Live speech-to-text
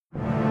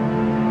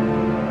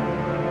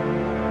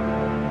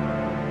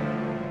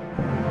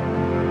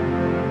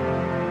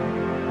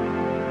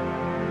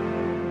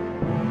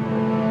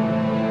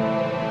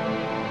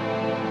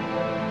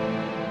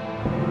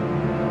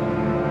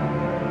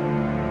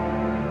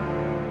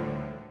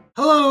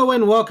Hello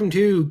and welcome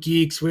to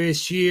Geeks with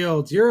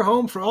Shields, your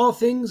home for all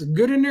things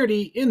good and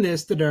nerdy in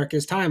this, the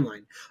darkest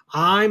timeline.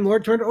 I'm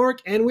Lord Turned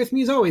Orc, and with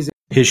me as always,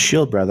 His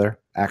shield brother,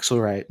 Axel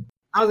Wright.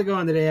 how's it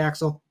going today,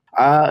 Axel?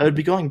 It would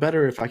be going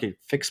better if I could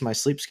fix my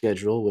sleep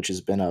schedule, which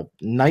has been a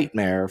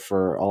nightmare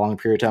for a long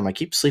period of time. I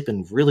keep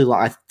sleeping really long.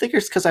 I think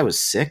it's because I was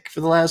sick for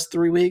the last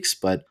 3 weeks,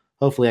 but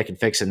hopefully I can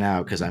fix it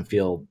now because I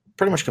feel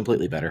pretty much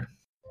completely better.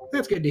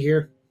 That's good to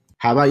hear.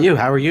 How about you?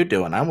 How are you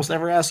doing? I almost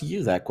never asked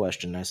you that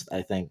question, I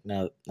think,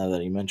 now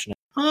that you mention it.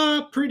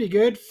 Pretty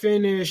good.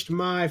 Finished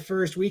my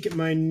first week at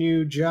my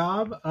new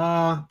job.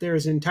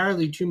 There's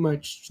entirely too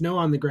much snow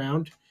on the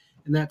ground,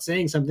 and that's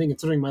saying something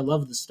considering my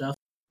love of the stuff.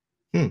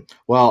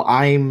 Well,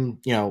 I'm,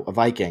 a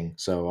Viking,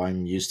 so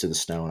I'm used to the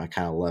snow and I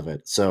kind of love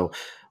it. So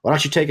why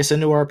don't you take us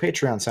into our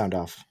Patreon sound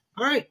off?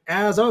 All right,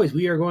 as always,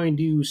 we are going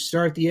to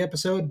start the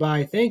episode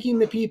by thanking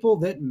the people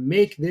that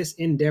make this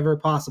endeavor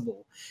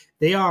possible.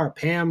 They are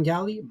Pam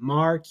Galley,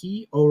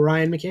 Marquis,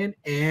 Orion McCann,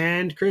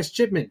 and Chris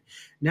Chipman.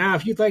 Now,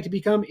 if you'd like to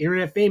become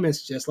internet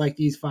famous just like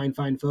these fine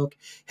folk,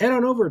 head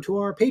on over to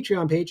our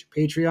Patreon page,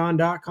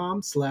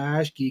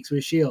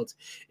 patreon.com/geekswithshields.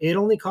 It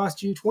only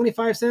costs you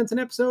 25 cents an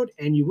episode,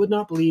 and you would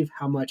not believe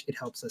how much it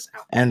helps us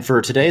out. And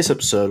for today's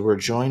episode, we're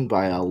joined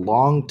by a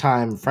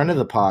longtime friend of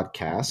the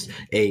podcast,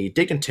 a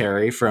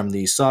dignitary from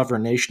the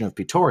sovereign nation of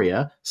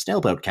Pretoria,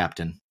 Snailboat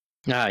Captain.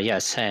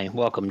 Yes. Hey,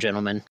 welcome,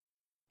 gentlemen.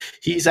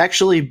 He's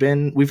actually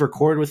we've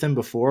recorded with him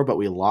before, but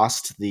we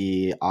lost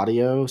the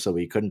audio, so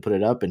we couldn't put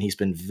it up, and he's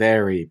been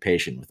very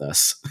patient with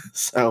us.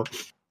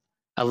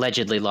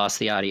 Allegedly lost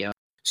the audio.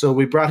 So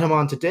we brought him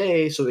on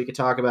today so we could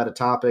talk about a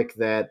topic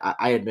that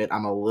I admit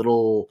I'm a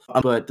little,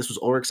 but this was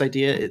Ulrich's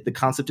idea. The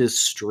concept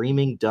is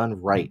streaming done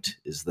right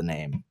is the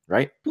name,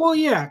 right? Well,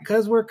 yeah,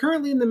 because we're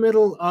currently in the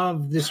middle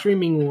of the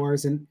streaming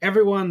wars and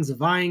everyone's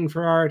vying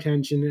for our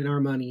attention and our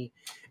money.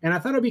 And I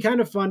thought it'd be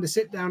kind of fun to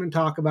sit down and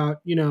talk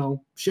about,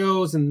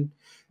 shows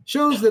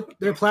that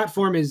their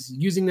platform is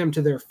using them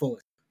to their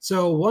fullest.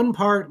 So one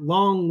part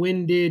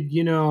long-winded,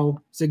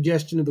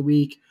 suggestion of the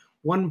week.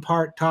 One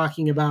part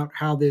talking about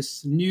how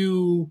this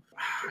new,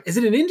 is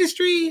it an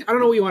industry? I don't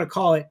know what you want to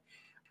call it,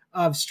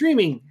 of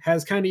streaming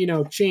has kind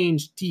of,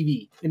 changed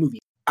TV and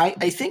movies.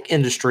 I think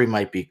industry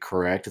might be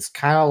correct. It's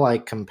kind of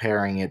like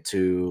comparing it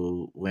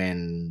to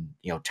when,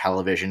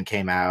 television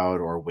came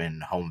out or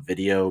when home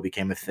video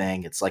became a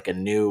thing. It's like a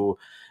new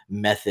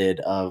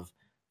method of,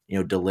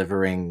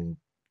 delivering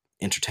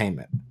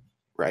entertainment,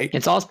 right?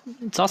 It's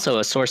also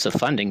a source of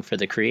funding for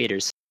the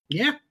creators.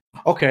 Yeah.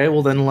 Okay,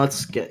 well then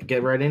let's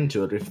get right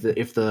into it. If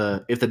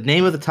the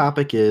name of the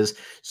topic is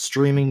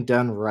streaming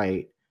done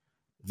right,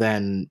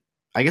 then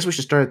I guess we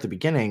should start at the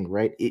beginning,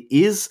 right?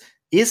 Is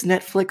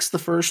Netflix the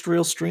first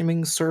real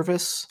streaming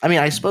service? I mean,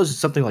 I suppose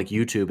something like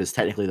YouTube is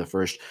technically the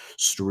first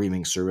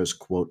streaming service,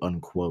 quote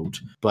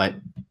unquote. But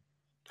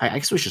I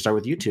guess we should start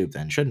with YouTube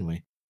then, shouldn't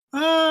we?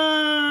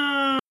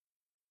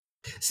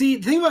 See,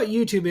 the thing about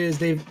YouTube is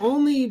they've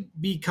only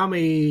become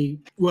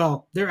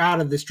they're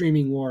out of the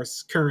streaming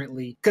wars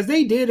currently because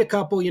they did a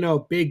couple,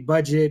 big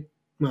budget,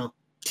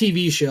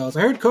 TV shows.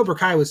 I heard Cobra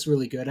Kai was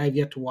really good. I've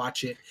yet to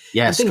watch it.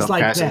 Yes,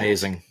 Cobra Kai's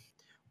amazing.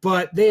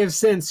 But they have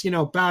since,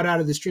 bowed out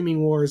of the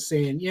streaming wars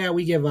saying, yeah,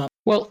 we give up.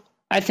 Well,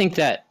 I think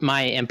that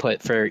my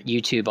input for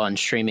YouTube on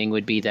streaming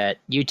would be that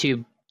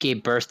YouTube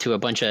gave birth to a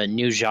bunch of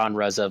new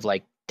genres of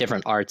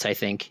different arts, I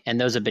think, and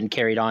those have been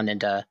carried on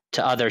into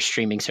other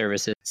streaming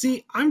services.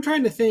 See, I'm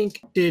trying to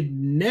think, did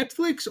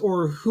Netflix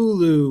or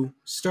Hulu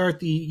start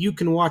the you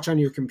can watch on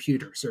your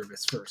computer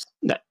service first?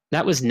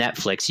 That was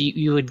Netflix.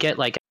 You would get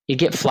you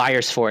get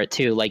flyers for it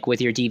too, like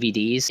with your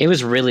DVDs. It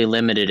was really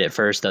limited at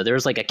first though. There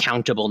was a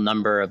countable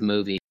number of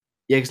movies.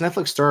 Yeah, because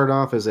Netflix started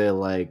off as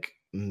a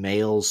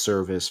mail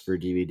service for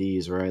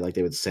DVDs, right? Like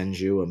they would send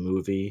you a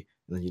movie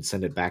and then you'd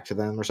send it back to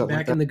them or something.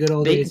 Back in the good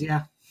old days,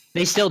 yeah.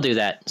 They still do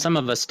that. Some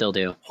of us still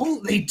do.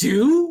 Oh, they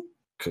do?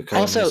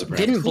 Also,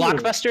 didn't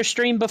Blockbuster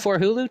stream before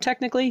Hulu,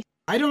 technically?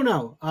 I don't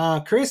know.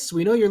 Chris,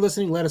 we know you're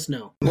listening. Let us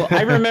know. Well,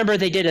 I remember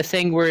they did a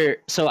thing where,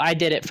 so I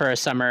did it for a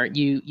summer.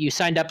 You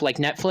signed up like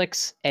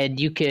Netflix, and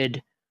you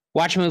could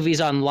watch movies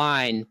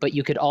online, but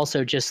you could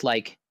also just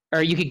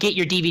or you could get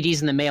your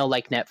DVDs in the mail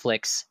like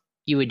Netflix.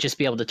 You would just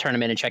be able to turn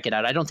them in and check it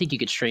out. I don't think you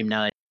could stream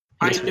now.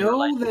 I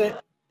know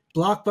that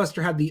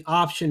Blockbuster had the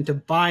option to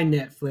buy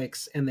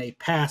Netflix, and they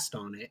passed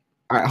on it.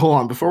 All right, hold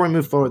on. Before we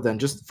move forward then,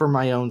 just for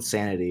my own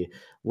sanity,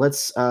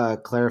 let's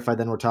clarify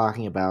then we're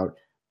talking about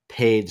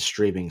paid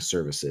streaming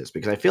services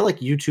because I feel like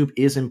YouTube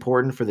is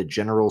important for the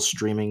general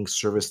streaming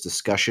service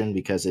discussion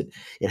because it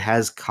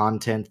has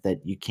content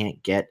that you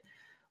can't get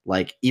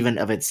even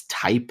of its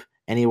type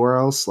anywhere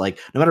else. No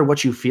matter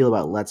what you feel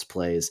about Let's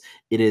Plays,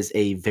 it is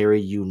a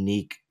very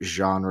unique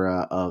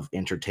genre of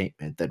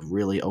entertainment that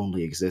really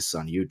only exists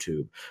on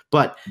YouTube.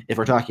 But if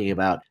we're talking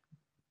about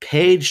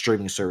paid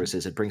streaming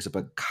services, it brings up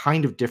a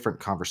kind of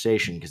different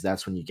conversation because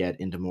that's when you get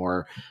into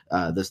more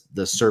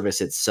the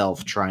service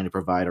itself trying to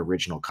provide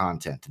original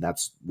content, and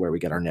that's where we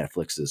get our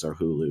Netflixes, our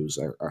Hulus,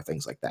 our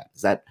things like that.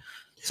 Does that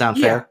sound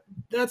fair?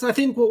 That's I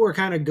think what we're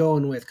kind of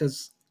going with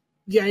because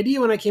the idea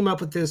when I came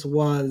up with this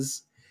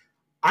was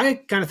I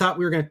kind of thought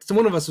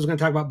one of us was going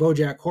to talk about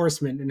BoJack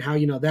Horseman and how,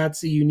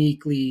 that's a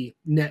uniquely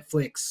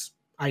Netflix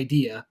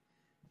idea.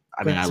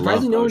 I mean, But I love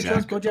surprisingly, no one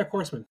chose BoJack. BoJack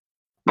Horseman.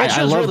 That I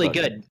show's love really BoJack.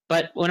 good.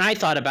 But when I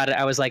thought about it,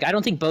 I was like, I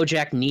don't think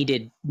BoJack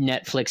needed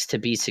Netflix to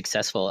be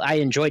successful. I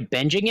enjoyed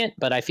binging it,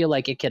 but I feel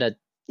like it could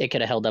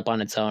have held up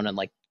on its own and,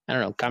 like, I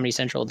don't know, Comedy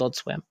Central, Adult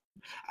Swim.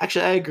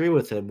 Actually, I agree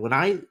with him.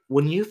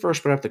 When you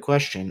first brought up the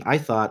question, I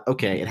thought,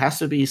 okay, it has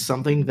to be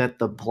something that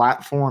the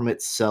platform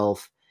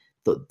itself,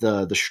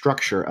 the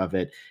structure of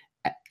it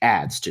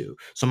adds to.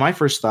 So my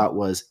first thought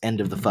was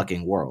End of the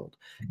Fucking World,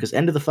 because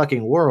End of the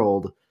Fucking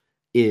World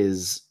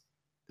is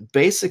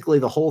basically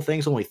the whole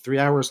thing's only 3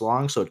 hours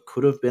long, so it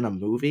could have been a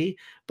movie,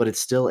 but it's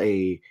still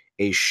a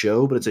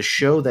show. But it's a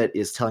show that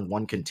is telling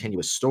one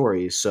continuous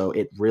story, so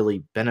it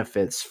really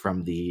benefits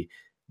from the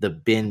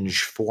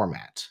binge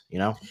format,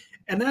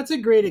 And that's a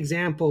great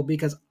example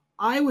because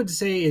I would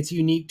say it's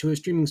unique to a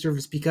streaming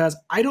service because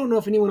I don't know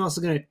if anyone else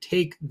is going to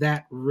take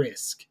that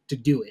risk to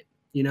do it,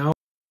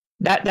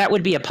 That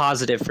would be a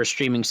positive for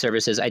streaming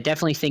services. I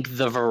definitely think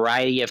the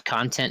variety of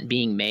content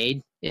being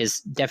made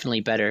is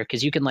definitely better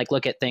because you can, like,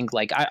 look at things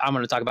like I'm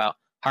going to talk about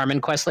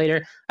Harmon Quest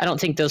later. I don't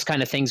think those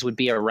kind of things would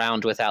be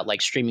around without,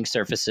 like, streaming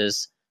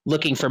services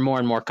looking for more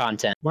and more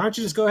content. Why don't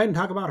you just go ahead and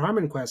talk about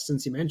Harmon Quest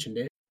since you mentioned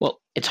it?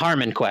 Well, it's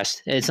Harmon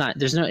Quest. It's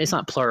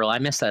not plural. I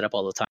mess that up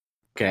all the time.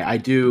 Okay, I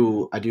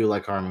do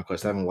like Harmon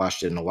Quest. I haven't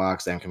watched it in a while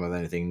because I haven't come up with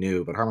anything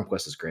new, but Harmon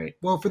Quest is great.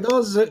 Well, for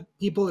those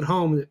people at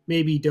home that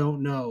maybe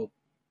don't know,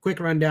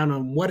 quick rundown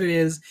on what it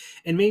is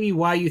and maybe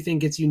why you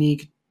think it's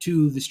unique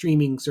to the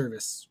streaming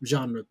service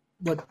genre,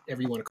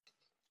 whatever you want to call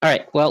it. All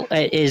right. Well,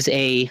 it is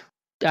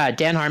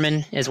Dan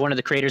Harmon is one of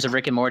the creators of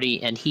Rick and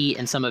Morty, and he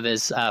and some of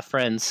his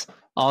friends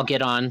all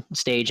get on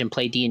stage and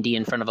play D&D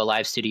in front of a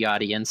live studio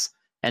audience,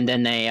 and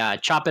then they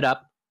chop it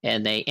up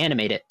and they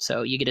animate it.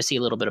 So you get to see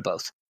a little bit of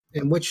both.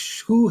 And where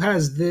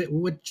is this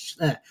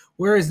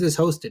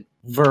hosted?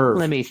 Verve.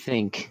 Let me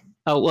think.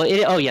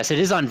 Yes, it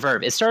is on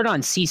Verve. It started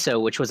on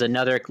CISO, which was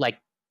another, like,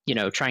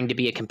 trying to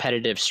be a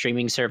competitive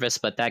streaming service,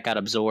 but that got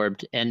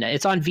absorbed. And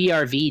it's on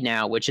VRV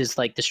now, which is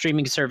like the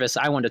streaming service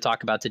I wanted to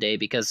talk about today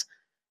because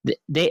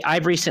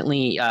I've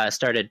recently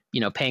started,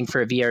 paying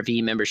for a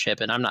VRV membership,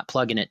 and I'm not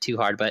plugging it too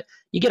hard, but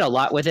you get a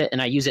lot with it,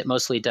 and I use it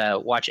mostly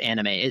to watch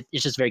anime.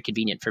 It's just very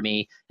convenient for me.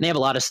 And they have a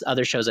lot of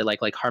other shows I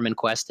like Harmon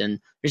Quest, and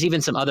there's even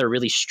some other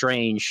really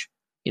strange,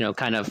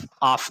 kind of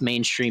off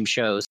mainstream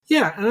shows.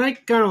 Yeah, and I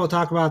kind of will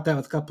talk about that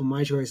with a couple of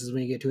my choices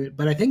when you get to it,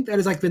 but I think that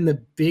has, like, been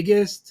the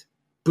biggest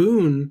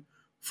boon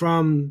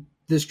from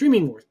the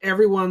streaming wars.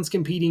 Everyone's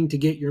competing to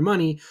get your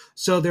money,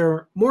 so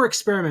they're more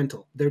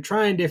experimental. They're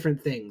trying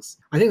different things.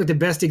 I think that the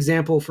best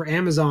example for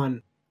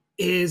Amazon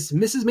is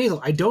Mrs. Maisel.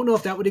 I don't know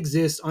if that would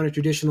exist on a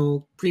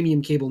traditional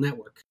premium cable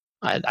network.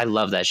 I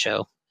love that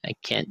show. I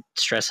can't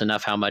stress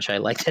enough how much I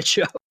like that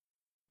show.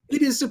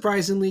 It is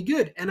surprisingly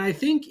good, and I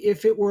think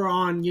if it were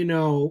on,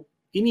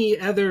 any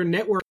other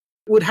network,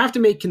 it would have to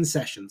make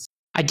concessions.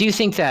 I do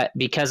think that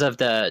because of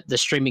the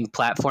streaming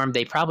platform,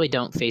 they probably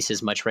don't face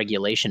as much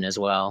regulation as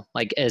well.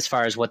 Like, as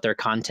far as what their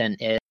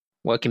content is,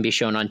 what can be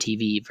shown on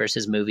TV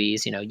versus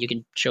movies. You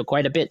can show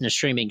quite a bit in a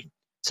streaming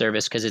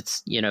service because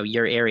it's,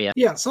 your area.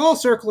 Yeah, so I'll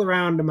circle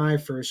around to my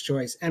first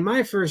choice. And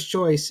my first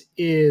choice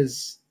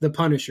is The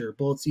Punisher,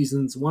 both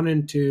seasons 1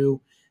 and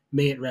 2.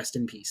 May it rest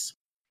in peace.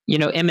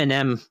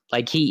 Eminem,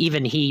 like,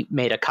 he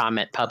made a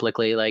comment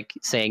publicly, like,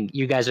 saying,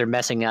 you guys are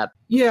messing up.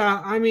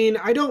 Yeah, I mean,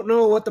 I don't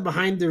know what the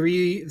behind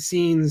the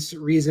scenes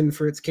reason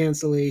for its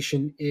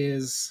cancellation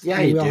is.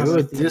 Yeah, you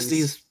do.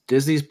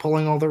 Disney's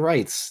pulling all the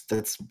rights.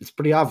 It's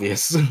pretty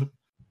obvious.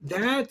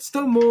 That's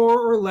the more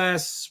or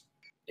less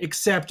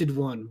accepted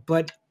one,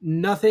 but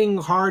nothing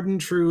hard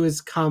and true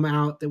has come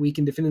out that we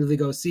can definitively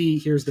go, see,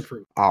 here's the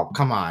proof. Oh,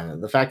 come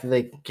on. The fact that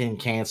they can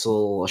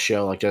cancel a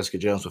show like Jessica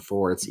Jones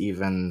before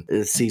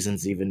the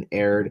season's even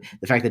aired,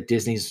 the fact that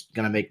Disney's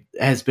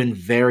has been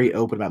very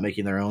open about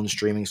making their own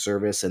streaming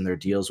service and their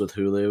deals with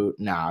Hulu.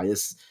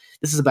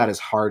 This is about as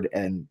hard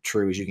and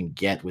true as you can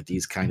get with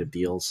these kind of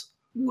deals.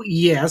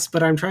 Yes,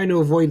 but I'm trying to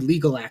avoid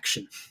legal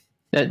action.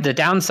 The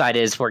downside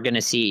is we're going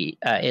to see,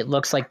 it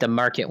looks like the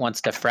market wants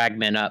to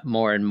fragment up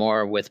more and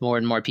more with more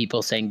and more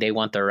people saying they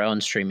want their own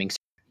streaming.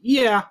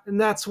 Yeah,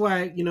 and that's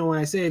why, when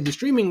I say the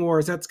streaming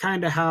wars, that's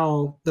kind of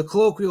how the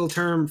colloquial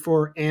term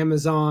for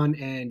Amazon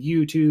and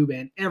YouTube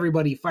and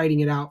everybody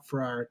fighting it out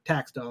for our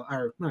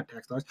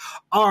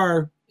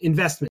our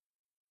investment.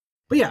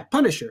 But yeah,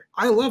 Punisher.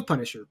 I love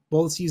Punisher,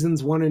 both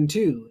seasons 1 and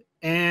 2.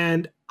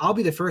 And I'll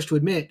be the first to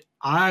admit,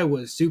 I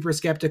was super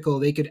skeptical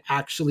they could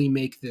actually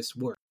make this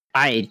work.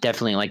 I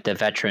definitely like the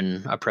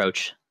veteran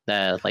approach,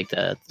 the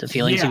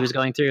feelings he was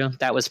going through.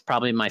 That was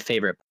probably my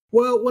favorite.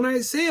 Well, when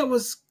I say I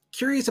was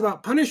curious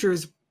about Punisher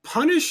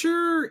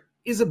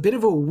is a bit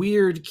of a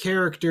weird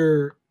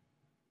character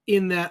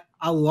in that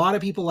a lot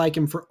of people like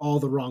him for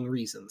all the wrong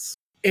reasons.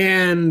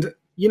 And,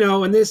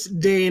 in this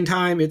day and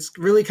time, it's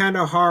really kind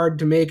of hard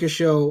to make a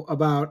show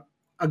about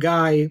a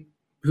guy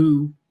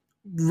who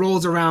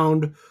rolls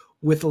around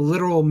with a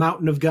literal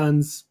mountain of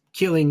guns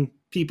killing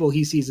people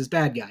he sees as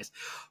bad guys.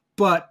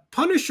 But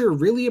Punisher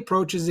really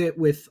approaches it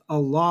with a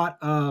lot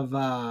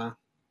of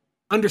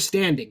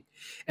understanding,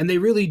 and they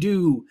really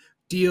do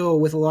deal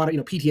with a lot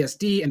of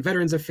PTSD and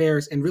veterans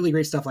affairs and really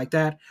great stuff like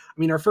that. I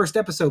mean, our first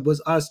episode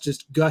was us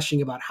just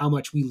gushing about how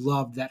much we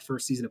loved that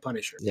first season of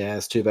Punisher. Yeah,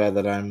 it's too bad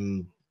that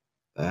I'm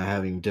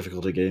having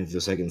difficulty getting through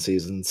the second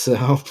season.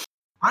 So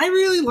I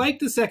really like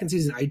the second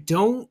season. I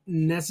don't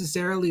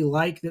necessarily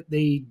like that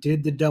they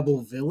did the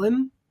double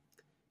villain.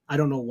 I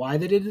don't know why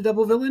they did the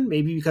double villain.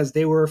 Maybe because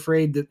they were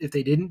afraid that if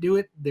they didn't do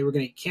it, they were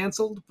going to get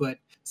canceled. But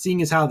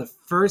seeing as how the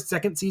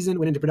second season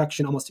went into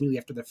production almost immediately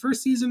after the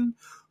first season,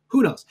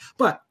 who knows?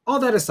 But all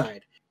that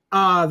aside,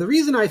 the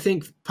reason I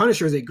think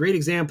Punisher is a great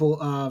example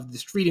of the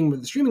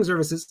streaming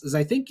services is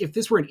I think if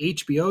this were an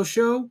HBO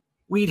show,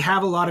 we'd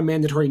have a lot of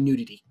mandatory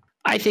nudity.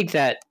 I think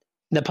that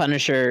the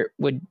Punisher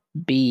would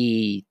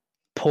be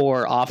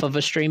poor off of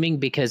a streaming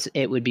because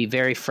it would be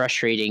very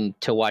frustrating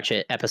to watch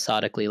it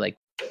episodically. Like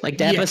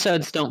the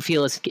episodes don't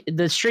feel as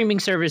the streaming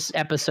service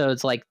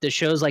episodes, like the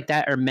shows like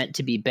that are meant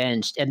to be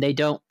binged and they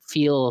don't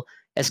feel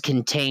as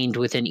contained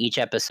within each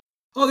episode.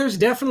 Oh, there's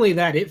definitely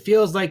that. It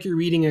feels like you're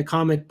reading a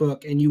comic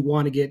book and you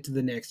want to get to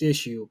the next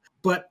issue.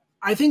 But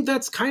I think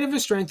that's kind of a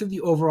strength of the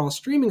overall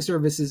streaming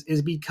services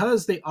is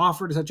because they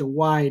offer such a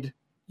wide,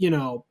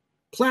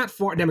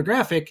 platform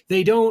demographic,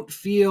 they don't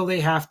feel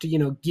they have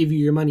to, give you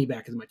your money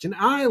back as much. And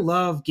I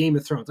love Game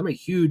of Thrones. I'm a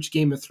huge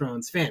Game of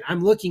Thrones fan.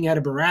 I'm looking at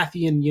a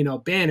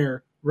Baratheon,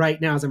 banner right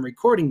now as I'm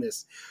recording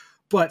this.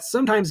 But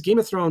sometimes Game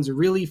of Thrones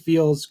really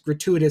feels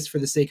gratuitous for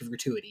the sake of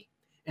gratuity.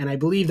 And I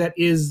believe that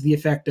is the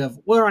effect of,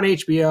 we're on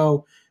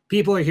HBO,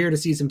 people are here to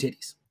see some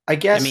titties. I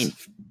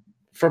guess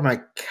from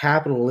a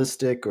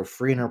capitalistic or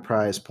free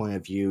enterprise point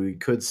of view, you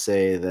could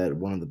say that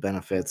one of the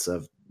benefits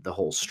of the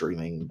whole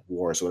streaming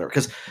wars or whatever,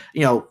 because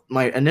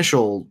my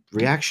initial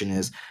reaction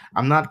is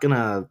I'm not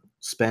gonna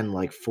spend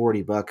like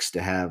 $40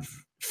 to have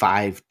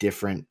 5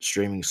 different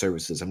streaming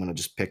services. I'm gonna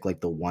just pick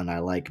like the one I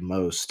like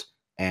most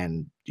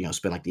and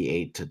spend like the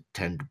 $8 to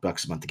 $10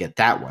 a month to get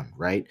that one,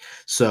 right?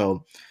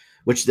 So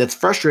which that's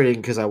frustrating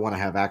because I want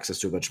to have access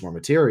to a bunch more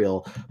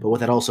material, but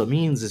what that also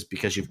means is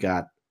because you've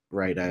got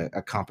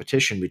a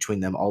competition between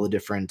them, all the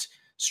different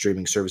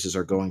streaming services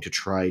are going to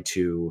try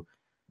to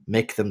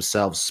make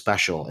themselves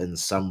special in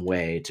some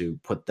way to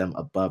put them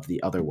above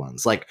the other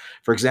ones. Like,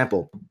 for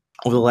example,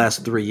 over the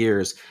last 3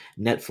 years,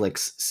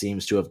 Netflix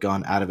seems to have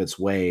gone out of its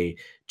way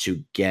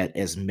to get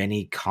as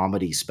many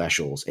comedy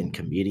specials and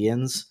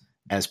comedians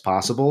as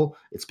possible.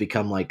 It's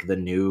become like the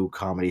new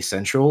Comedy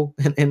Central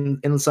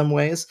in some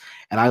ways.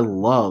 And I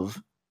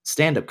love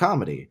stand-up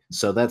comedy.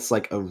 So that's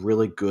like a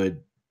really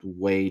good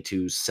way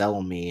to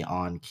sell me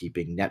on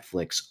keeping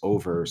Netflix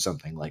over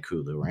something like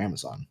Hulu or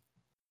Amazon.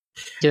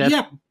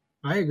 Yeah,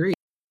 I agree.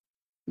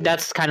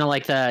 That's kind of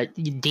like the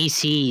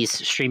DC's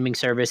streaming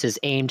service is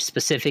aimed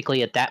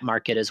specifically at that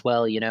market as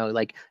well.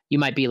 Like you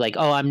might be like,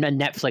 oh, I'm on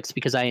Netflix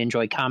because I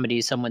enjoy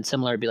comedy. Someone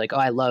similar would be like, oh,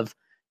 I love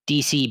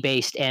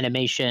DC-based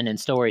animation and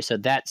story. So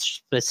that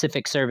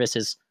specific service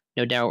is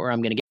no doubt where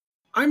I'm going to get.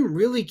 I'm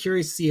really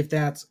curious to see if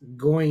that's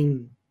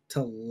going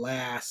to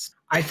last.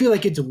 I feel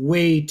like it's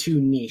way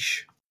too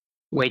niche.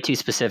 Way too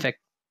specific.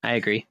 I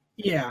agree.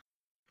 Yeah.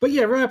 But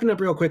yeah, wrapping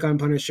up real quick on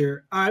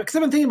Punisher, because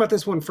I've been thinking about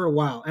this one for a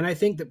while, and I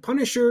think that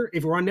Punisher,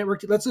 if we're on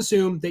network, let's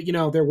assume that,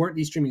 there weren't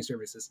these streaming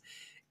services.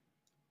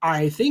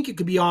 I think it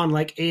could be on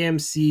like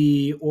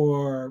AMC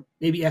or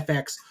maybe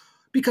FX,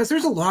 because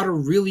there's a lot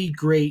of really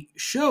great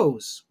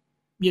shows.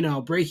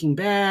 Breaking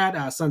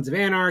Bad, Sons of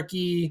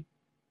Anarchy,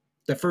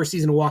 the first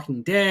season of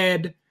Walking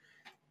Dead.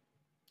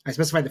 I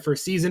specified the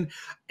first season,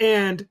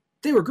 and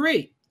they were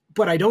great.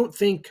 But I don't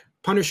think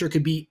Punisher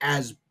could be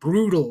as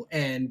brutal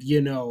and,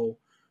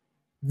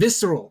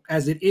 visceral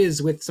as it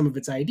is with some of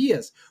its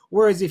ideas.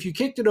 Whereas if you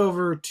kicked it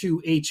over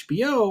to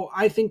HBO,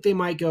 I think they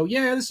might go,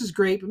 yeah, this is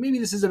great, but maybe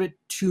this is a bit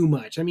too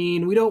much. I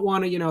mean, we don't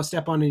want to,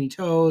 step on any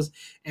toes.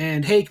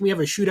 And hey, can we have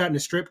a shootout in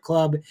a strip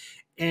club?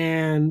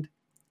 And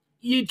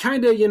you'd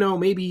kind of,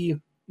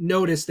 maybe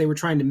notice they were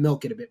trying to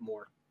milk it a bit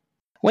more.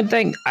 One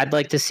thing I'd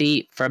like to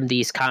see from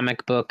these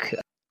comic book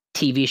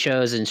TV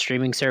shows and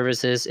streaming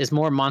services is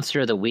more Monster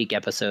of the Week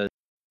episodes.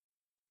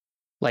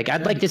 Like,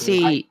 I'd like to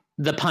see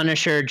the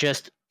Punisher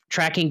just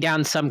tracking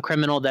down some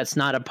criminal that's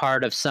not a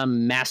part of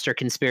some master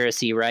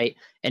conspiracy, right?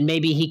 And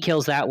maybe he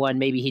kills that one,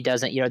 maybe he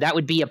doesn't. That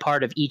would be a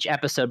part of each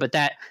episode, but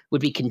that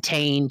would be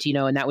contained,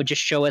 and that would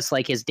just show us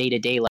like his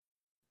day-to-day life.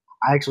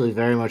 I actually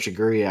very much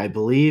agree. I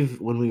believe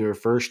when we were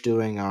first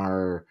doing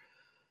our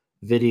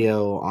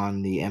video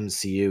on the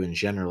MCU in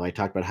general, I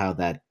talked about how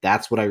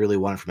that's what I really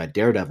wanted from a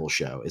Daredevil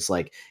show. It's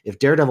like if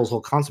Daredevil's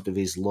whole concept of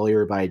he's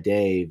lawyer by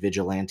day,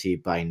 vigilante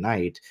by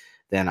night,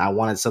 then I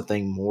wanted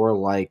something more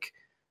like,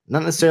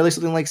 not necessarily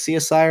something like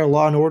CSI or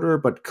Law and Order,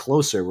 but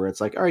closer, where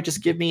it's like, all right,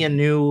 just give me a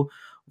new,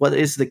 what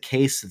is the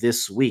case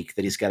this week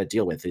that he's got to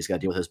deal with? He's got to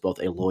deal with as both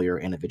a lawyer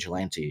and a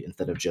vigilante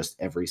instead of just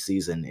every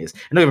season is.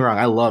 And don't get me wrong,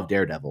 I love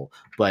Daredevil,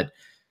 but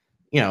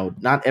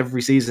not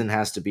every season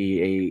has to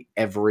be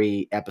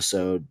every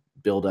episode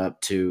build up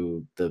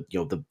to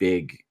the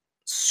big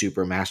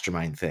super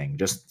mastermind thing.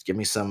 Just give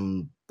me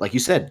some, like you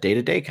said,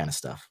 day-to-day kind of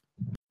stuff.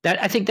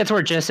 I think that's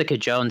where Jessica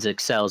Jones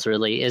excels.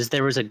 Really, is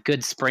there was a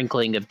good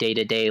sprinkling of day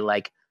to day,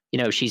 like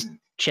she's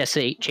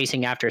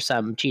chasing after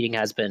some cheating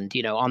husband,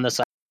 on the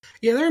side.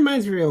 Yeah, that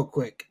reminds me real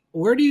quick.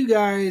 Where do you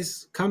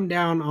guys come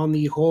down on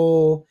the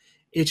whole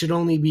it should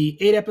only be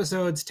 8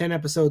 episodes, 10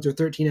 episodes, or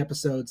 13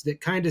 episodes that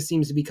kind of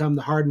seems to become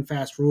the hard and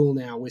fast rule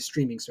now with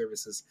streaming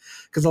services?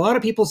 Because a lot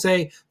of people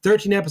say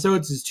 13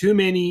 episodes is too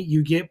many,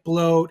 you get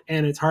bloat,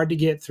 and it's hard to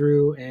get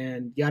through,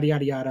 and yada,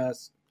 yada, yada.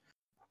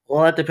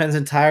 Well, that depends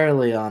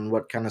entirely on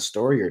what kind of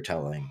story you're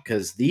telling.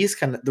 Because the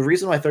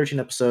reason why 13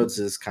 episodes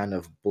is kind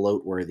of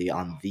bloat worthy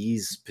on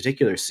these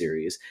particular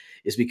series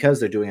is because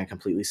they're doing a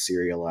completely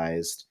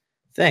serialized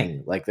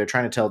thing. Like they're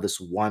trying to tell this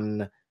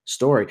one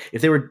story.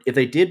 If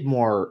they did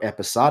more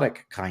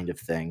episodic kind of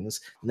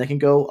things, then they can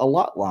go a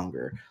lot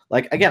longer.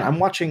 Like again, I'm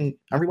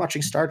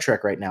rewatching Star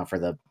Trek right now for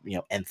the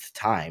nth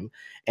time,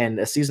 and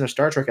a season of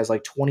Star Trek has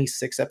like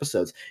 26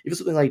 episodes. Even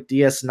something like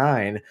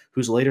DS9,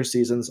 whose later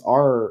seasons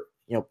are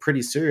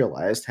pretty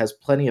serialized, has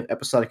plenty of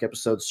episodic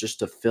episodes just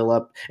to fill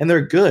up, and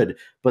they're good,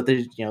 but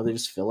they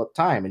just fill up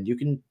time, and you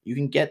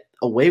can get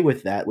away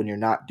with that when you're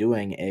not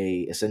doing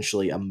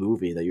essentially a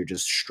movie that you're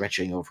just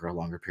stretching over a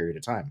longer period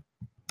of time.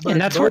 But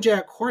and that's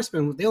BoJack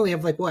Horseman, they only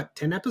have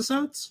 10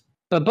 episodes?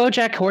 But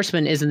BoJack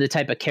Horseman isn't the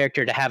type of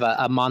character to have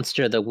a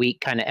monster of the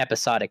week kind of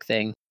episodic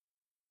thing.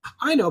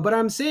 I know, but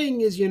I'm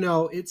saying is,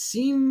 it's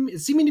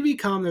seeming to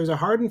become, there's a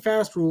hard and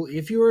fast rule.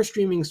 If you're a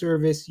streaming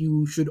service,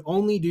 you should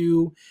only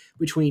do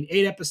between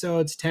 8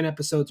 episodes, 10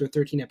 episodes, or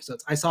 13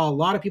 episodes. I saw a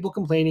lot of people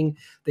complaining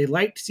they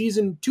liked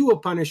season 2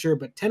 of Punisher,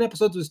 but 10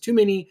 episodes was too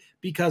many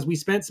because we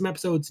spent some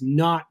episodes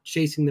not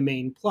chasing the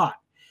main plot.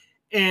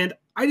 And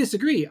I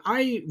disagree.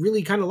 I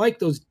really kind of like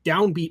those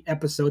downbeat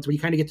episodes where you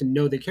kind of get to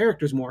know the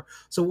characters more.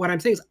 So what I'm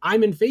saying is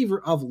I'm in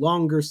favor of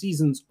longer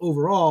seasons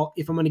overall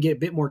if I'm going to get a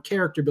bit more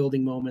character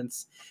building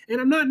moments. And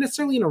I'm not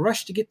necessarily in a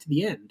rush to get to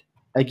the end.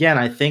 Again,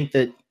 I think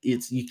that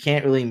you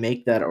can't really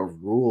make that a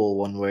rule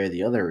one way or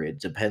the other. It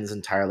depends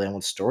entirely on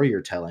what story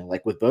you're telling.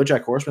 Like with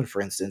BoJack Horseman,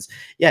 for instance,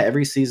 yeah,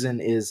 every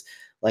season is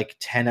like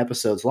 10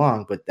 episodes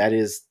long, but that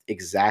is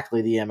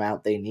exactly the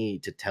amount they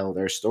need to tell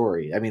their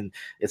story. I mean,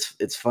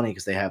 it's funny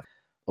because they have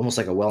almost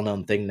like a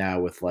well-known thing now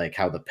with like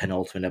how the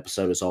penultimate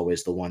episode is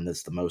always the one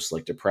that's the most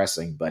like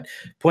depressing. But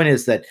point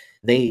is that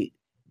they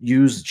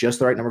use just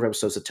the right number of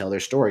episodes to tell their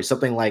story.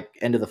 Something like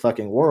End of the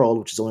Fucking World,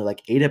 which is only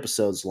like 8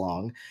 episodes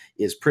long,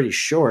 is pretty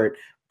short,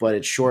 but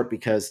it's short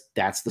because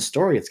that's the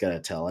story it's got to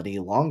tell. Any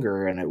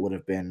longer and it would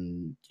have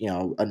been,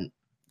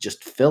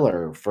 just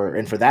filler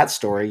for that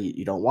story.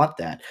 You don't want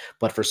that.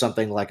 But for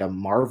something like a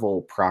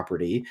Marvel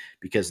property,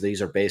 because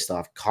these are based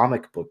off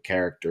comic book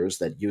characters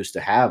that used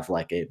to have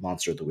like a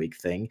Monster of the Week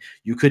thing,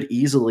 you could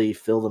easily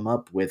fill them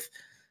up with,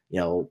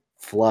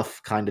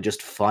 fluff kind of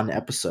just fun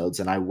episodes,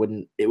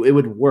 and it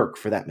would work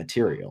for that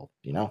material,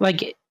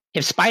 Like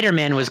if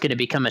Spider-Man was going to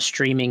become a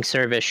streaming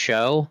service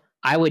show,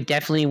 I would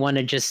definitely want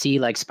to just see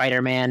like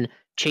Spider-Man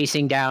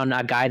chasing down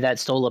a guy that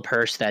stole a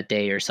purse that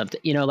day or something,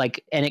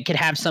 and it could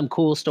have some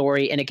cool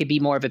story, and it could be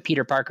more of a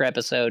Peter Parker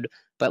episode,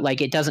 but like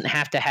it doesn't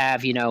have to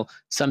have,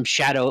 some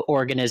shadow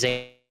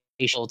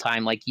organizational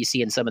time like you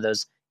see in some of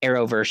those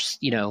Arrowverse,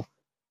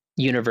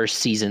 universe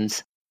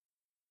seasons.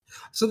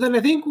 So then I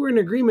think we're in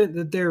agreement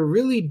that there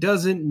really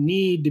doesn't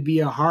need to be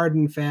a hard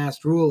and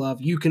fast rule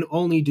of you can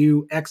only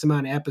do X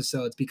amount of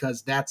episodes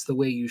because that's the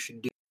way you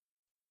should do it.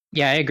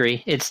 Yeah, I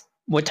agree. It's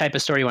what type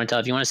of story you want to tell.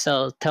 If you want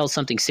to tell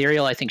something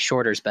serial, I think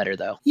shorter is better,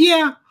 though.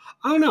 Yeah,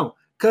 I don't know.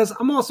 Because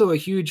I'm also a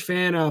huge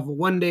fan of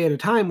One Day at a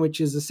Time, which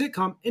is a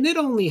sitcom, and it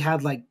only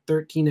had like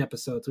 13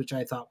 episodes, which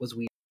I thought was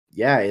weird.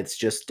 Yeah, it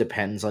just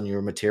depends on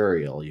your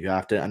material. You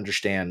have to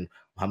understand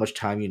how much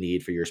time you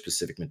need for your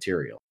specific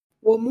material.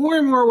 Well, more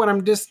and more what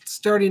I'm just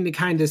starting to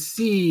kind of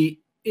see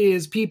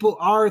is people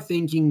are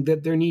thinking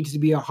that there needs to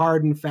be a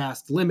hard and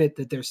fast limit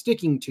that they're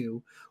sticking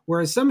to,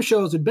 whereas some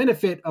shows would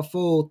benefit a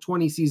full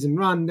 20 season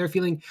run. They're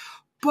feeling,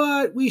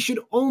 but we should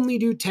only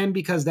do 10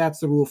 because that's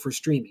the rule for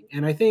streaming.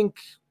 And I think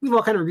we've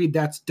all kind of agreed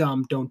that's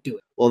dumb. Don't do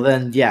it. Well,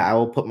 then, yeah, I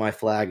will put my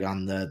flag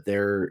on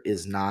there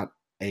is not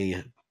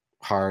a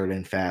hard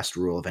and fast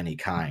rule of any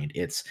kind.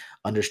 It's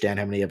understand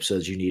how many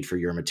episodes you need for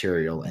your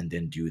material and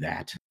then do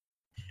that.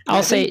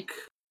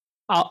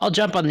 I'll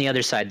jump on the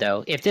other side,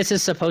 though. If this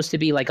is supposed to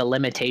be like a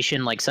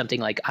limitation, like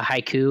something like a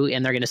haiku,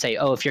 and they're going to say,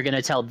 oh, if you're going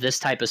to tell this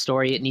type of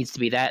story, it needs to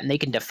be that, and they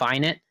can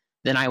define it,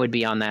 then I would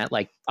be on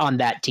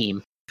that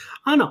team.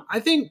 I don't know.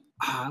 I think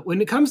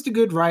when it comes to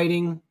good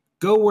writing,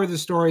 go where the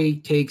story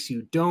takes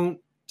you. Don't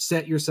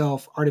set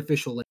yourself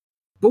artificial limits.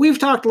 But we've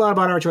talked a lot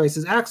about our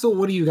choices. Axel,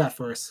 what do you got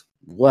for us?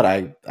 What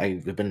I've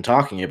been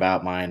talking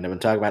about mine. I've been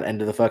talking about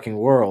End of the Fucking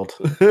World.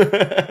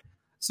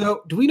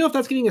 So, do we know if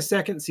that's getting a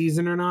second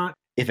season or not?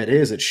 If it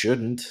is, it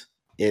shouldn't.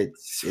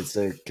 It's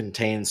a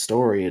contained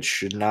story. It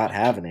should not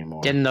have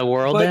anymore. Didn't the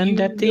world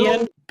end at the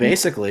end?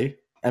 Basically.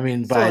 I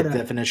mean, by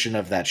definition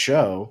of that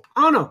show.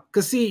 I don't know.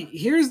 Because, see,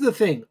 here's the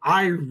thing.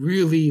 I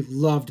really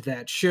loved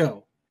that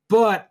show.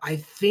 But I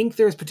think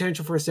there's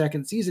potential for a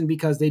second season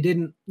because they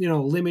didn't,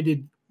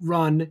 limited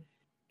run.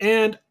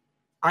 And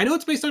I know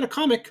it's based on a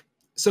comic.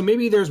 So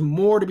maybe there's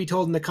more to be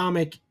told in the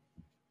comic,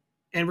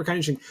 and we're kind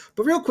of interesting.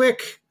 But real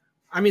quick,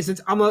 I mean,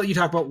 since I'm gonna let you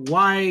talk about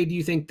why do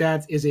you think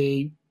that is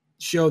a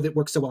show that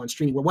works so well on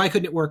streaming? Why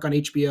couldn't it work on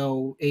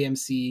HBO,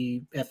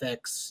 AMC,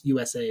 FX,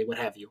 USA, what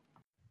have you?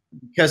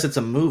 Because it's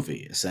a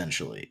movie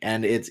essentially,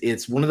 and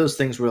it's one of those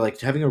things where like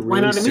having a really Why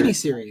not a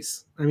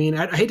miniseries? I mean,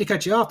 I hate to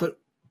cut you off, but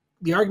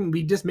the argument would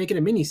be just make it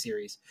a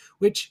miniseries.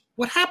 Which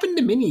what happened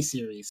to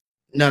miniseries?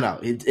 No,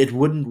 it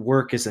wouldn't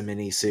work as a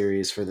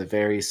miniseries for the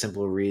very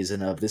simple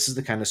reason of this is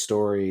the kind of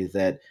story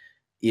that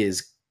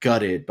is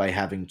gutted by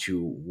having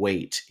to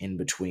wait in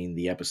between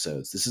the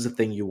episodes. This is a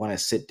thing you want to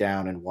sit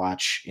down and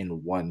watch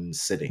in one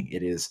sitting.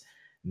 It is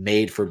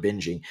made for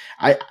binging.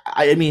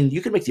 I mean,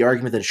 you could make the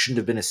argument that it shouldn't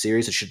have been a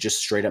series, it should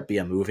just straight up be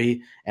a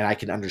movie, and I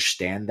can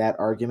understand that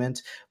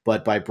argument,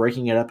 but by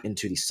breaking it up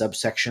into the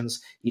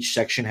subsections, each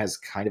section has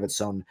kind of its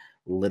own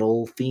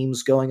little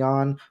themes going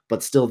on,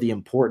 but still the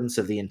importance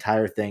of the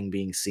entire thing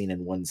being seen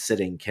in one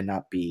sitting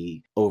cannot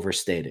be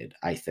overstated,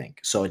 I think.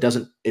 So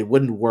it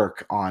wouldn't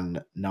work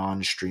on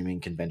non-streaming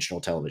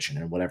conventional television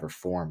in whatever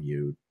form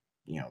you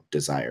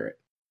desire it.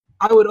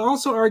 I would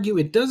also argue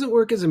it doesn't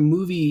work as a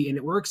movie and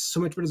it works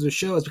so much better as a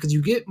show is because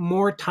you get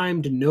more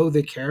time to know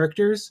the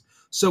characters.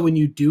 So when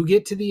you do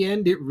get to the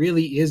end, it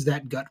really is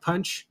that gut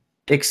punch.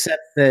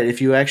 Except that if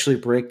you actually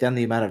break down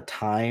the amount of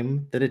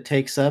time that it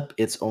takes up,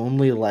 it's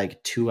only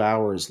like 2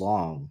 hours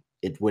long.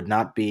 It would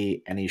not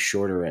be any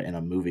shorter in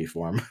a movie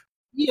form.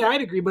 Yeah,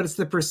 I'd agree, but it's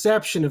the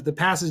perception of the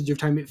passage of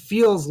time. It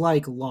feels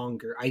like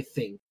longer, I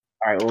think.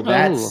 All right, well,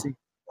 that's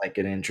like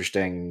an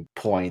interesting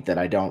point that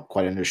I don't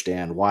quite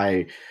understand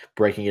why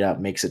breaking it up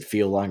makes it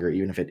feel longer,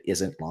 even if it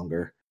isn't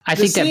longer. I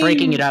think that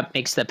breaking it up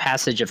makes the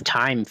passage of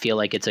time feel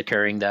like it's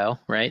occurring, though,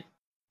 right?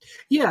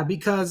 Yeah,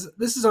 because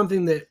this is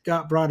something that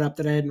got brought up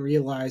that I hadn't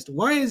realized.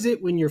 Why is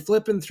it when you're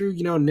flipping through,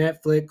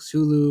 Netflix,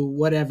 Hulu,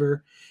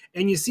 whatever,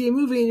 and you see a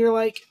movie and you're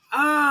like,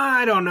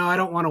 I don't know, I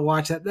don't want to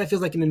watch that. That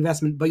feels like an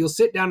investment, but you'll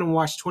sit down and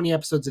watch 20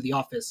 episodes of The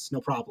Office,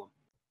 no problem.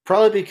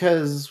 Probably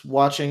because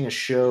watching a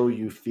show,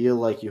 you feel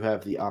like you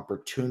have the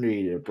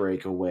opportunity to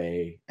break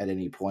away at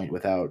any point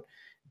without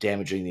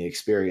damaging the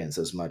experience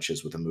as much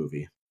as with a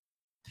movie.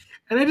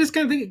 And I just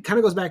kind of think it kind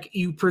of goes back.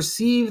 You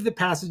perceive the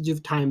passage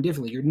of time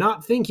differently. You're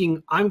not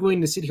thinking, I'm going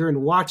to sit here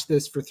and watch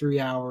this for 3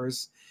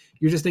 hours.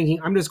 You're just thinking,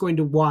 I'm just going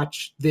to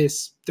watch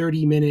this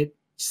 30-minute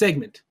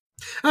segment.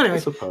 Anyway, I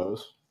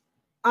suppose.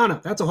 I don't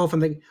know. That's a whole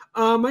fun thing.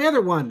 My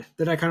other one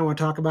that I kind of want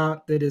to talk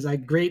about that is a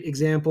great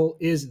example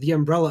is The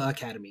Umbrella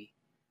Academy.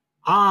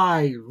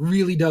 I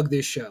really dug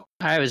this show.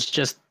 I was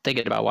just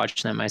thinking about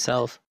watching that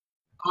myself.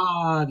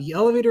 The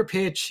elevator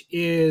pitch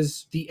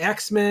is the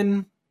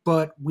X-Men,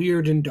 but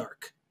weird and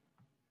dark.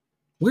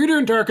 Weirder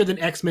and darker than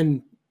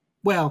X-Men.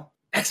 Well,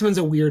 X-Men's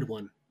a weird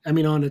one. I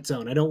mean, on its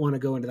own. I don't want to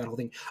go into that whole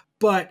thing.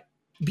 But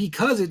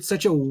because it's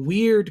such a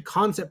weird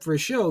concept for a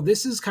show,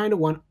 this is kind of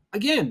one,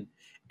 again,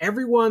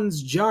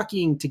 everyone's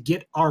jockeying to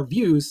get our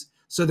views,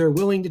 so they're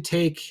willing to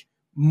take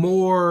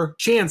more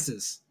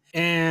chances.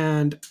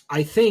 And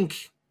I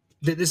think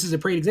that this is a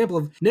great example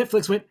of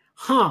Netflix went,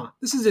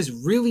 this is this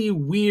really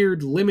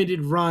weird,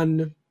 limited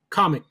run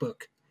comic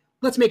book.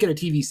 Let's make it a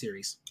TV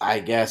series. I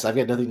guess. I've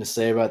got nothing to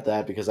say about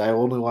that because I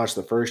only watched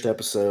the first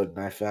episode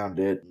and I found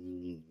it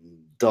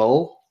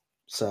dull.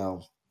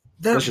 So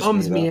that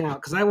bums me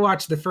out because I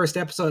watched the first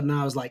episode and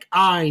I was like,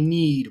 I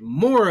need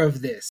more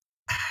of this.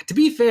 To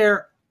be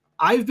fair,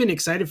 I've been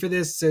excited for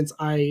this since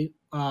I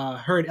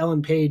heard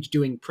Ellen Page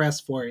doing press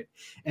for it.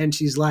 And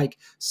she's like,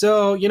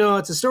 so,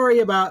 it's a story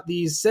about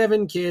these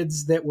 7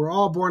 kids that were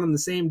all born on the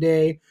same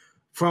day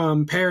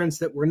from parents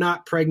that were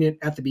not pregnant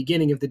at the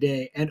beginning of the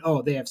day. And,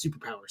 they have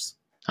superpowers.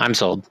 I'm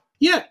sold.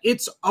 Yeah,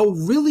 it's a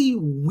really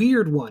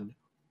weird one.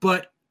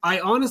 But I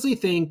honestly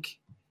think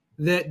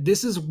that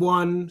this is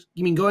one,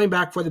 going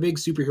back for the big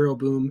superhero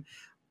boom,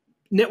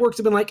 networks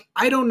have been like,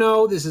 I don't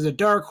know, this is a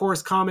Dark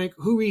Horse comic.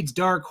 Who reads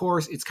Dark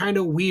Horse? It's kind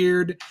of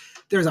weird.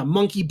 There's a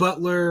monkey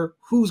butler.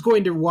 Who's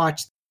going to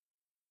watch?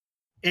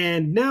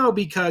 And now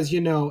because,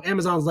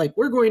 Amazon's like,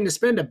 we're going to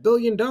spend $1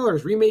 billion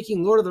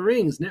remaking Lord of the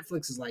Rings.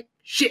 Netflix is like,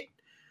 shit.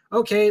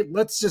 Okay,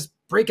 let's just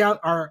break out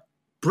our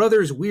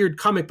brother's weird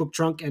comic book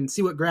trunk and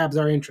see what grabs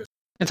our interest.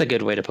 That's a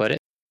good way to put it.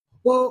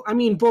 Well,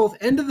 both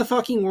End of the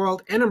Fucking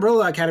World and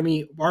Umbrella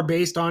Academy are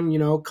based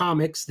on,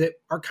 comics that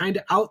are kind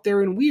of out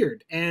there and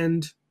weird.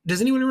 And does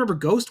anyone remember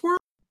Ghost World?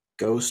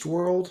 Ghost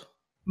World?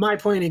 My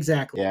point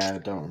exactly. Yeah, I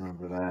don't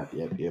remember that.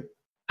 Yep.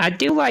 I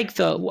do like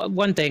the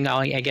one thing.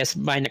 I guess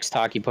my next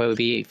talking point would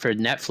be for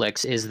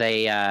Netflix is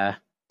they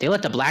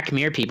let the Black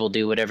Mirror people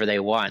do whatever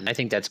they want. I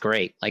think that's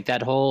great. Like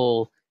that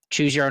whole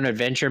choose your own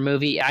adventure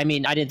movie. I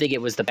mean, I didn't think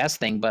it was the best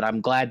thing, but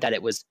I'm glad that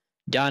it was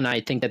done. I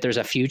think that there's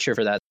a future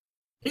for that.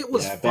 It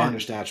was fun.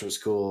 Bandersnatch was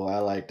cool. I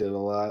liked it a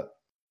lot.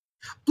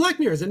 Black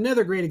Mirror is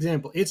another great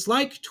example. It's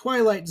like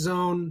Twilight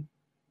Zone,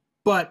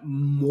 but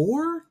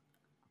more.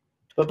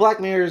 But Black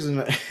Mirror is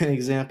an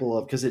example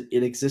of, because it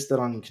existed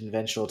on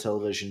conventional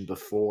television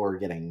before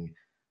getting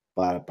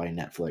bought up by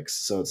Netflix.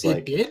 So it's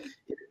like... It did?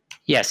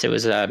 Yes, it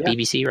was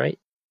BBC, right?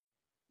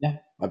 Yeah,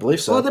 I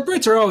believe so. Well, the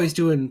Brits are always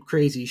doing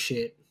crazy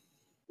shit.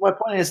 My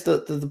point is the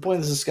point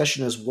of this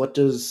discussion is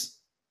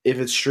if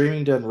it's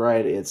streaming done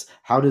right, it's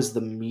how does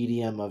the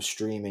medium of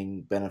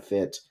streaming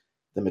benefit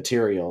the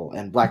material?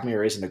 And Black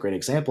Mirror isn't a great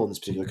example in this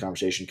particular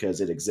conversation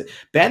because it exists.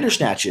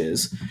 Bandersnatch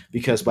is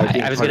because by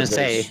being I was part going to of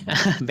say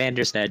those.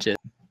 Bandersnatch.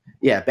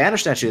 Yeah,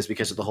 Bandersnatch is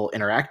because of the whole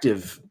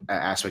interactive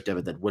aspect of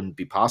it that wouldn't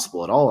be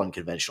possible at all on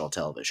conventional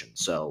television.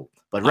 So,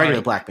 but regular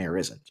right. Black Mirror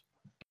isn't.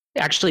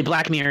 Actually,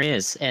 Black Mirror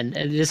is, and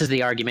this is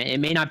the argument. It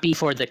may not be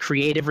for the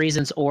creative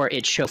reasons or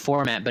its show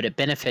format, but it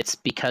benefits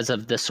because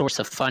of the source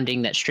of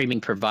funding that streaming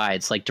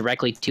provides, like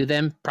directly to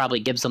them, probably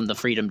gives them the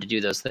freedom to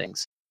do those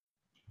things.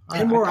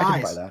 And more I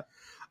can buy eyes. that.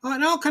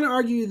 And I'll kind of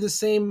argue the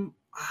same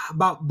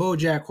about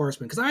BoJack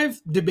Horseman, because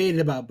I've debated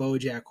about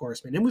BoJack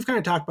Horseman, and we've kind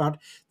of talked about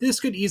this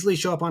could easily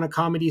show up on a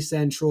Comedy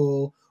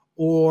Central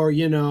or,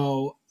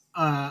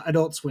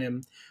 Adult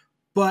Swim,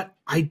 but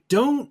I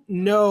don't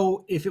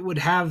know if it would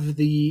have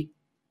the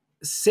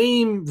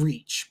same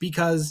reach,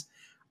 because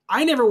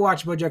I never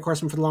watched BoJack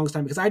Horseman for the longest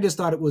time because I just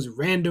thought it was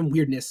random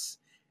weirdness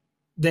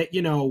that,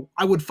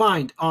 I would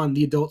find on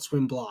the Adult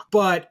Swim blog.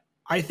 But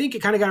I think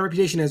it kind of got a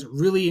reputation as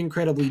really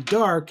incredibly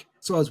dark,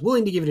 so I was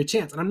willing to give it a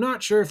chance. And I'm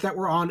not sure if that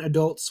were on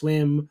Adult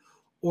Swim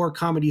or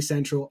Comedy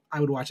Central, I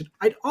would watch it.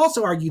 I'd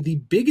also argue the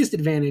biggest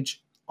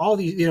advantage all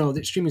these,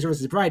 that streaming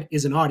services provide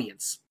is an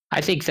audience. I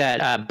think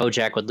that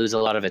BoJack would lose a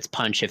lot of its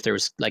punch if there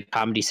was like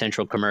Comedy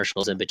Central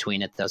commercials in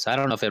between it, though. So I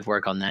don't know if it'd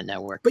work on that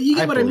network. But you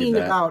get what I mean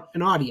about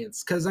an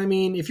audience, because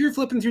if you're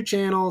flipping through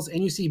channels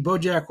and you see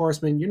BoJack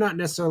Horseman, you're not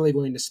necessarily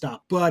going to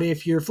stop. But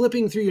if you're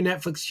flipping through your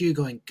Netflix queue,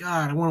 going,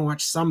 God, I want to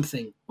watch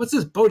something. What's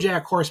this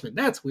BoJack Horseman?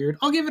 That's weird.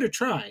 I'll give it a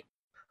try.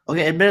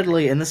 Okay,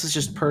 admittedly, and this is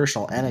just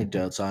personal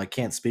anecdote, so I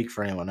can't speak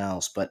for anyone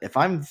else, but if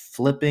I'm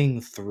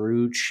flipping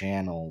through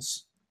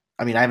channels,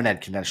 I haven't had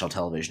conventional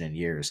television in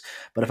years,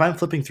 but if I'm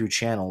flipping through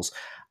channels,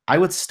 I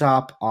would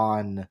stop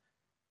on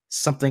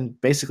something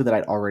basically that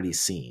I'd already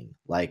seen.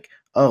 Like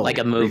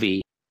a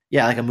movie.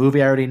 Like a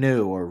movie I already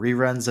knew, or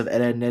reruns of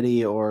Ed, Edd n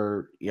Eddy,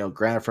 or,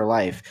 Grounded for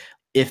Life.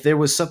 If there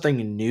was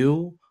something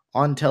new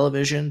on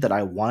television that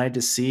I wanted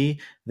to see,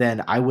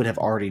 then I would have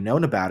already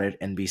known about it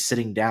and be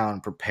sitting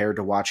down prepared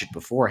to watch it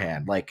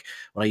beforehand. Like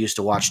when I used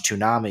to watch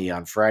Toonami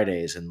on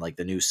Fridays and like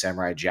the new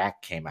Samurai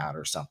Jack came out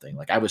or something.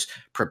 Like I was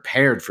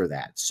prepared for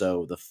that.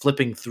 So the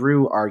flipping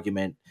through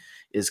argument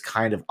is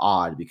kind of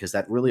odd because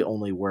that really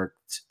only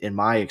worked in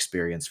my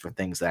experience for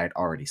things that I'd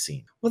already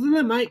seen. Well, then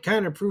that might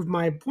kind of prove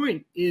my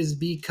point, is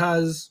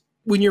because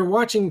when you're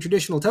watching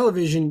traditional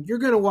television, you're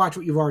going to watch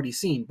what you've already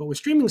seen. But with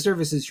streaming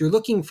services, you're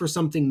looking for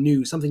something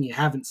new, something you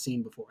haven't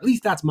seen before. At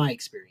least that's my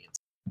experience.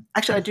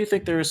 Actually, I do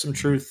think there is some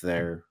truth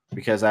there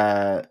because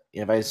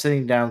if I was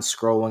sitting down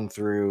scrolling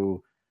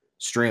through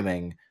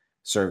streaming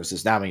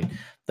services, now,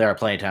 there are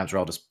plenty of times where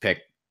I'll just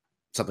pick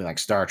something like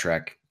Star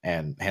Trek,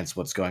 and hence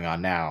what's going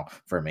on now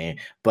for me.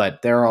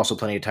 But there are also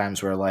plenty of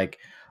times where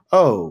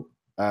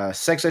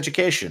sex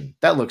education,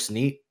 that looks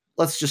neat.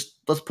 Let's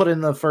put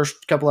in the first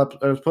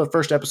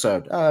first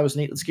episode. Oh, that was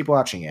neat. Let's keep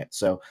watching it.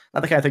 So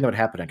not the kind of thing that would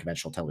happen on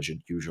conventional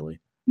television usually.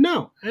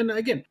 No. And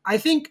again, I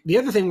think the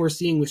other thing we're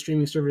seeing with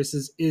streaming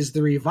services is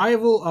the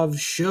revival of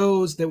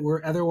shows that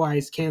were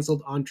otherwise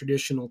canceled on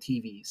traditional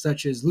TV,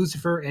 such as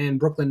Lucifer and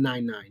Brooklyn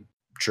Nine-Nine.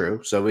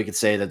 True. So we could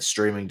say that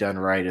streaming done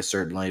right is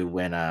certainly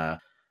when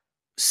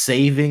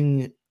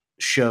saving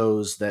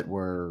shows that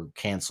were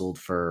canceled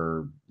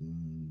for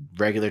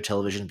regular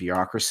television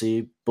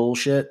bureaucracy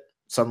bullshit,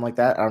 something like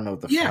that. I don't know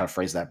how to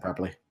phrase that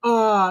properly.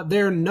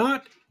 They're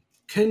not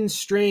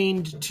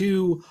constrained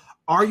to,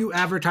 are you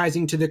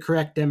advertising to the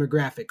correct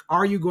demographic?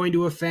 Are you going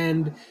to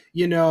offend,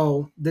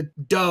 the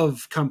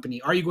Dove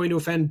company? Are you going to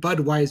offend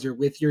Budweiser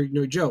with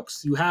your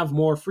jokes? You have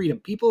more freedom.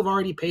 People have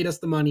already paid us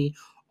the money.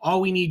 All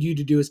we need you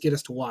to do is get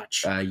us to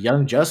watch.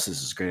 Young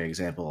Justice is a great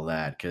example of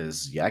that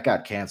because I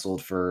got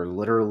canceled for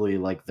literally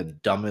like the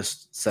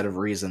dumbest set of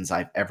reasons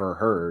I've ever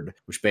heard,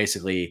 which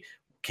basically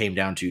came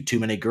down to too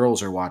many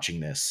girls are watching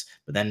this.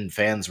 But then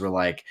fans were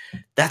like,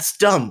 that's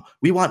dumb.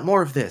 We want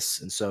more of this.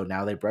 And so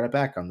now they brought it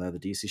back on the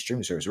DC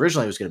streaming service.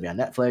 Originally it was going to be on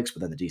Netflix, but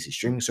then the DC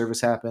streaming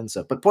service happened.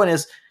 So, but point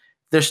is,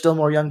 there's still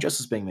more Young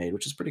Justice being made,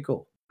 which is pretty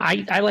cool.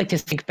 I like to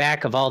think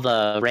back of all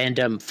the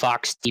random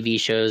Fox TV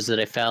shows that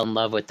I fell in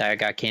love with that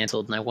got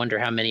canceled, and I wonder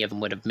how many of them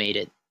would have made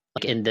it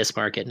like in this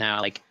market now,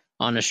 like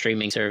on a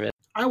streaming service.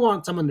 I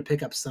want someone to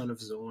pick up Son of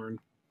Zorn.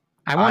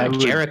 I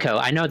want Jericho.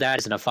 I know that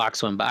isn't a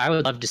Fox one, but I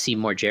would love to see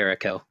more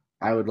Jericho.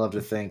 I would love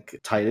to think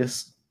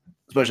Titus,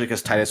 especially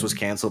because Titus was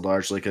canceled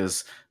largely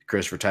because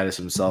Christopher Titus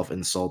himself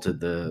insulted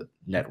the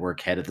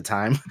network head at the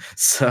time.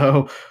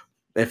 So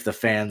if the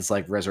fans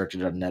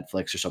resurrected it on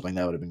Netflix or something,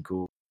 that would have been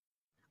cool.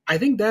 I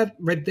think that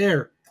right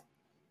there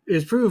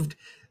is proved.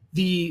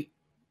 The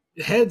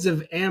heads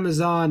of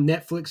Amazon,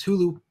 Netflix,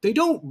 Hulu, they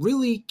don't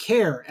really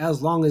care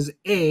as long as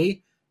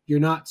A, you're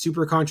not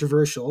super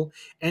controversial,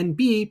 and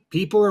B,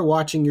 people are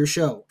watching your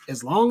show.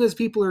 As long as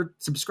people are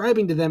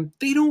subscribing to them,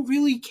 they don't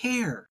really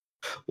care.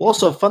 Well,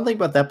 also, a fun thing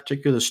about that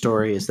particular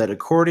story is that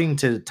according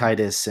to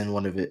Titus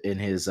in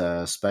his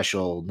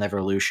special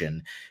Neverlution,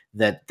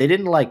 that they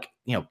didn't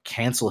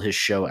cancel his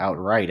show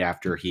outright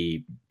after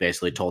he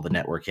basically told the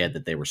network head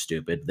that they were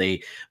stupid.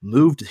 They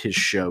moved his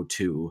show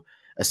to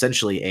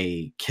essentially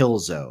a kill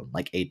zone,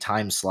 like a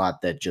time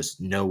slot that just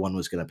no one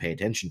was going to pay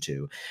attention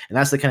to. And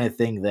that's the kind of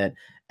thing that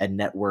a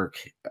network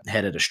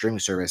head at a streaming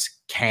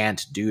service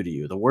can't do to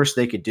you. The worst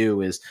they could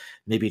do is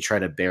maybe try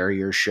to bury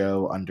your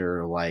show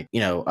under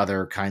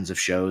other kinds of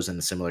shows in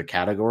a similar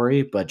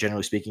category. But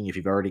generally speaking, if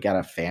you've already got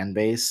a fan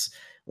base,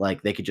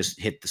 like they could just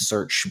hit the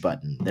search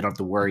button. They don't have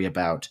to worry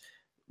about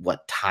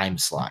what time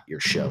slot your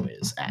show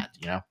is at,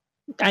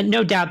 And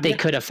no doubt they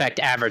could affect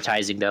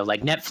advertising, though.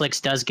 Like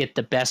Netflix does get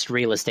the best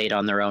real estate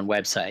on their own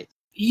website.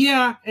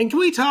 Yeah, and can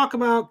we talk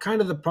about kind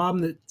of the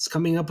problem that's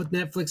coming up with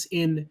Netflix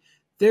in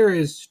there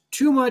is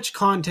too much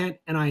content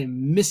and I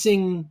am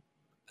missing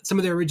some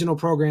of their original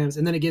programs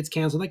and then it gets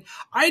canceled. Like,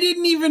 I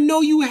didn't even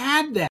know you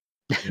had that.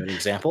 An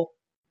example?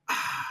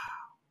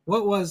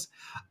 What was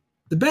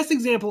the best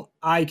example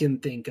I can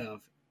think of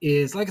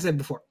is, like I said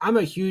before, I'm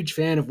a huge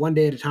fan of One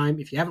Day at a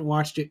Time. If you haven't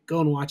watched it, go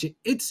and watch it.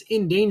 It's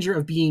in danger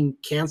of being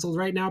canceled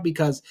right now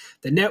because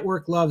the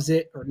network loves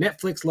it or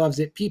Netflix loves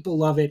it. People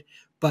love it,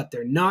 but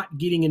they're not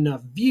getting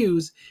enough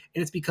views.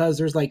 And it's because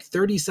there's like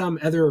 30 some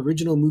other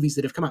original movies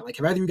that have come out. Like,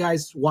 have either of you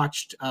guys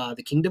watched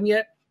The Kingdom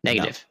yet?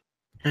 Negative.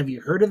 No. Have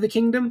you heard of The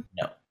Kingdom?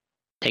 No.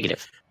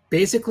 Negative.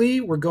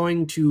 Basically, we're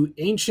going to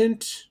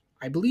ancient,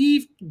 I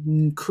believe,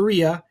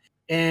 Korea,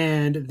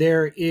 and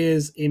there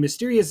is a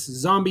mysterious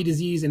zombie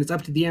disease, and it's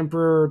up to the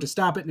emperor to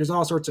stop it, and there's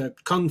all sorts of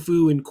kung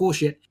fu and cool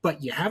shit,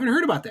 but you haven't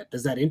heard about that.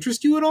 Does that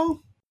interest you at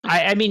all?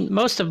 I mean,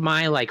 most of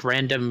my like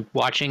random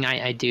watching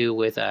I do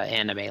with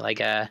anime.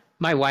 Like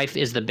my wife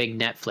is the big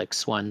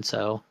Netflix one,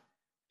 so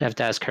I have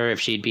to ask her if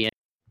she'd be in.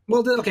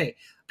 Well, okay,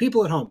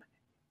 people at home.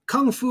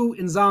 Kung fu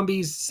and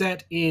zombies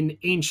set in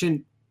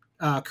ancient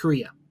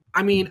Korea.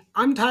 I mean,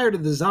 I'm tired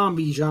of the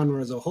zombie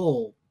genre as a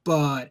whole,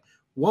 but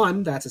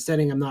one, that's a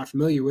setting I'm not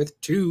familiar with.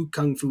 Two,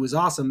 Kung Fu is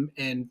awesome.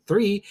 And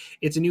three,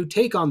 it's a new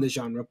take on the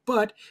genre.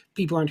 But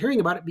people aren't hearing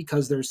about it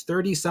because there's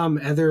 30 some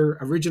other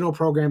original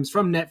programs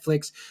from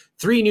Netflix,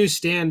 3 new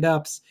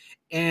stand-ups,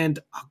 and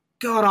a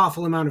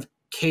god-awful amount of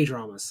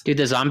K-dramas. Do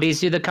the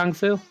zombies do the Kung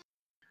Fu?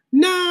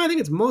 No, I think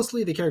it's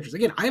mostly the characters.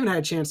 Again, I haven't had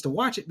a chance to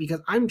watch it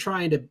because I'm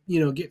trying to,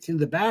 get through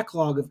the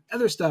backlog of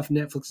other stuff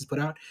Netflix has put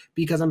out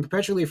because I'm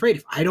perpetually afraid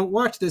if I don't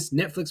watch this,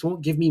 Netflix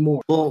won't give me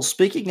more. Well,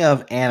 speaking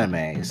of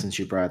anime, since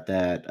you brought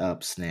that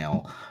up,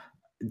 Snail,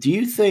 do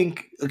you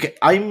think? Okay,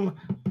 I'm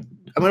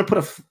going to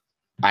put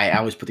I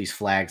always put these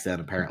flags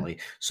down. Apparently,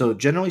 so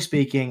generally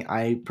speaking,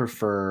 I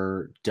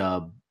prefer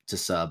dub to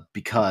sub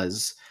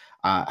because.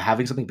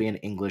 Having something be in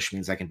English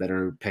means I can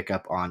better pick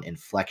up on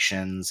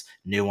inflections,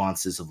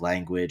 nuances of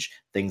language,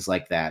 things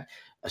like that.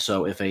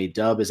 So if a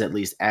dub is at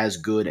least as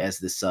good as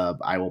the sub,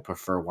 I will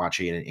prefer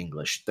watching it in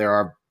English. There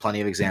are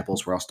plenty of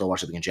examples where I'll still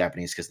watch something in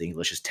Japanese because the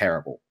English is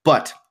terrible.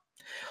 But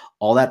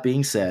all that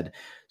being said,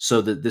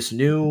 so this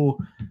new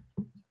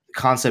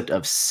concept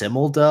of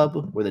simul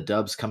dub, where the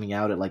dub's coming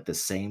out at like the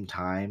same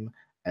time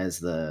as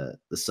the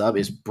sub,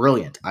 is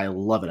brilliant. I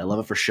love it. I love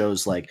it for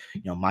shows like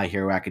My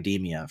Hero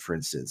Academia, for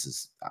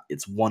instance.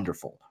 It's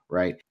wonderful,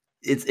 right?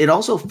 It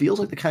also feels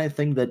like the kind of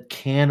thing that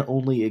can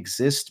only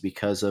exist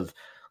because of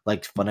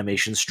like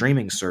Funimation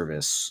streaming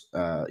service,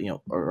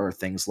 or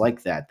things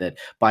like that. That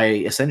by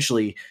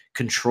essentially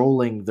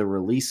controlling the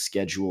release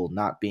schedule,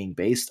 not being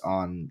based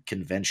on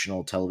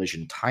conventional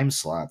television time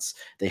slots,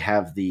 they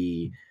have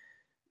the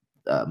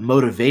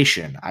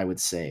motivation, I would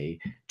say,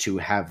 to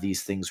have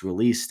these things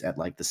released at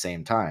like the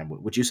same time.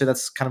 Would you say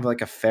that's kind of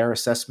like a fair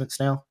assessment,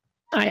 Snail?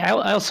 I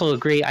also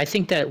agree. I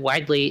think that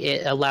widely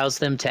it allows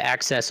them to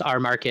access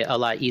our market a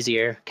lot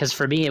easier. Because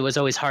for me, it was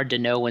always hard to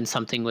know when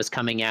something was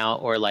coming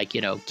out or like,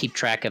 keep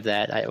track of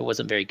that. I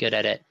wasn't very good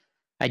at it.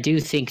 I do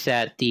think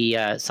that the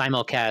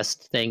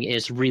simulcast thing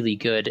is really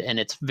good, and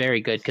it's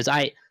very good because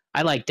I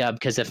like dub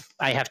because if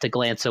I have to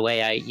glance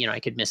away, I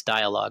could miss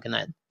dialogue, and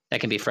that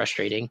can be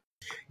frustrating.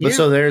 But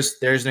so there's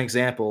an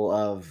example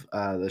of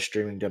the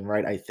streaming done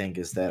right, I think,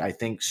 is that I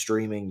think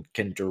streaming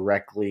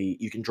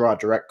you can draw a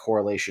direct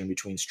correlation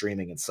between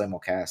streaming and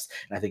simulcast.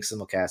 And I think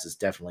simulcast is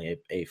definitely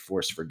a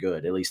force for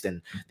good, at least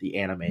in the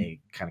anime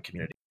kind of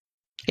community.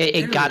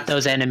 It got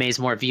those animes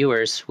more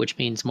viewers, which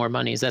means more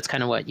money. That's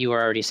kind of what you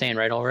were already saying,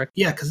 right, Ulrich?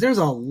 Yeah, because there's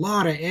a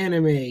lot of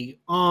anime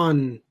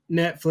on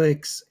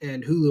Netflix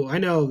and Hulu. I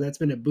know that's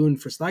been a boon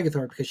for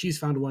Slagathor because she's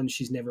found one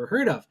she's never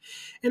heard of.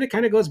 And it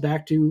kind of goes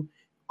back to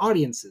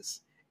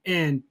audiences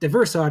and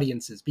diverse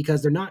audiences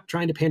because they're not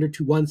trying to pander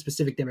to one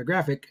specific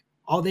demographic.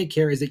 All they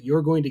care is that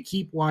you're going to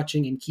keep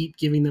watching and keep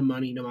giving them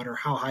money no matter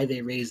how high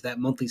they raise that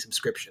monthly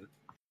subscription.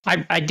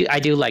 I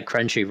do like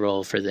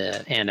Crunchyroll for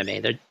the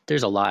anime.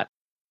 There's a lot.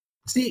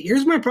 See,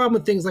 here's my problem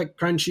with things like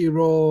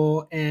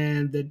Crunchyroll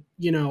and the,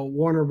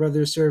 Warner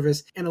Brothers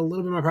service, and a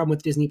little bit of my problem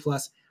with Disney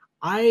Plus.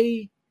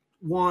 I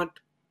want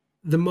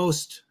the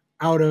most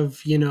out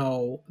of,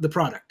 the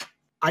product.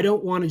 I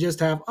don't want to just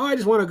have, I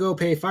just want to go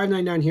pay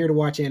 $5.99 here to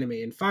watch anime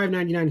and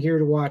 $5.99 here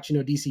to watch,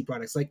 DC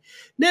products. Like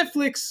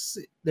Netflix,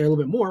 they're a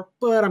little bit more,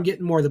 but I'm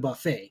getting more of the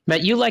buffet.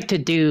 But you like to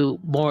do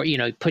more,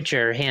 put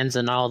your hands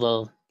in all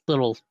the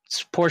little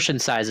portion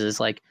sizes.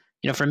 Like,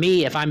 for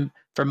me, if I'm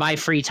for my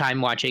free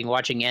time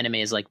watching anime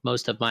is like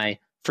most of my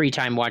free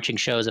time watching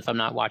shows if I'm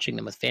not watching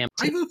them with family.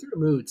 I go through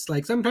moods.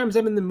 Like sometimes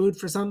I'm in the mood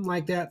for something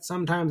like that.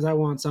 Sometimes I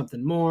want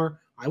something more.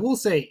 I will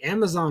say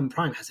Amazon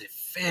Prime has a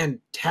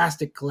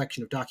fantastic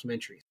collection of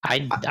documentaries.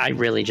 I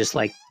really just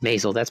like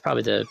Maisel. That's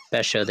probably the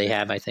best show they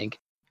have, I think.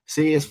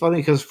 See, it's funny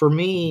because for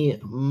me,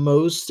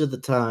 most of the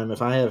time,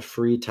 if I have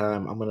free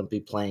time, I'm going to be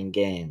playing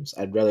games.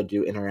 I'd rather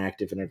do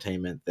interactive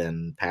entertainment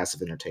than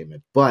passive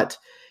entertainment. But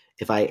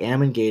if I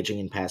am engaging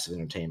in passive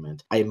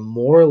entertainment, I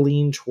more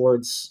lean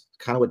towards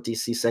kind of what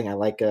DC's saying. I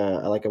like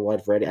a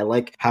wide variety. I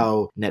like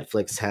how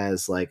Netflix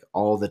has like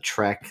all the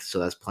Trek, so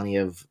that's plenty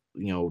of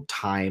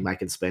time I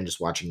can spend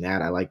just watching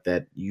that. I like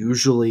that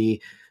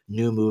usually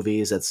new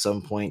movies at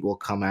some point will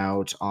come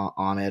out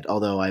on it.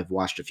 Although I've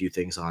watched a few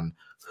things on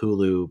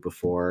Hulu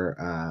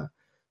before,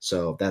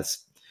 so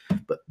that's.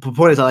 But the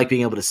point is, I like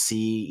being able to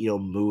see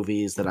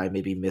movies that I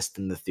maybe missed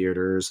in the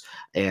theaters,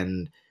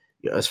 and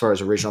as far as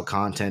original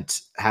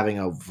content, having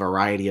a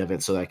variety of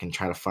it so that I can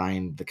try to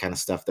find the kind of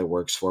stuff that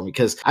works for me.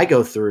 Because I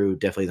go through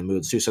definitely the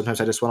moods too.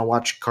 Sometimes I just want to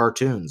watch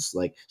cartoons.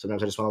 Like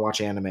sometimes I just want to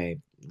watch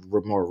anime.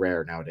 More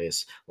rare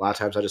nowadays. A lot of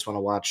times I just want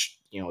to watch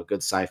a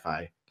good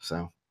sci-fi.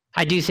 So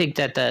I do think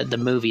that the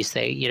movies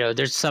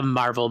there's some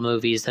Marvel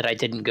movies that I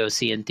didn't go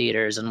see in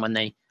theaters, and when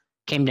they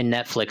came to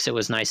Netflix, it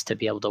was nice to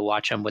be able to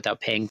watch them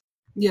without paying.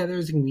 Yeah,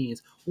 there's a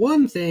convenience.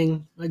 One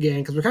thing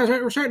again, because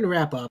we're starting to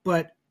wrap up,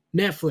 but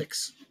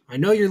Netflix. I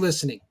know you're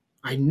listening.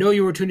 I know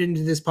you were tuned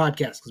into this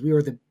podcast because we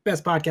were the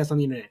best podcast on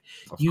the internet.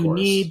 You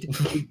need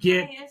to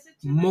get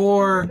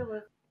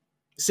more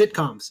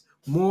sitcoms,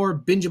 more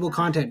bingeable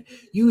content.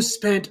 You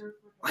spent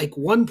like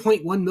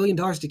 $1.1 million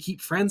to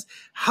keep Friends.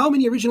 How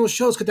many original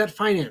shows could that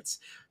finance?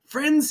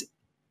 Friends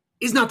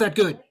is not that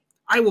good.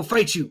 I will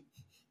fight you.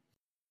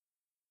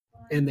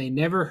 And they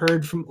never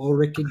heard from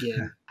Ulrich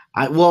again.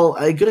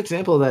 A good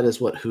example of that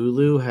is what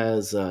Hulu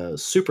has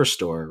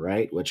Superstore,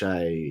 right? Which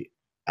I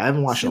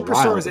haven't watched in a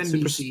while. Superstore is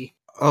NBC.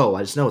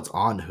 I just know it's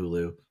on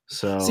Hulu.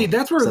 So see,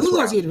 that's where Hulu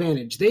has the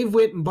advantage. They've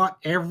went and bought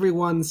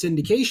everyone's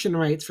syndication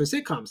rights for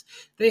sitcoms.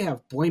 They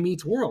have Boy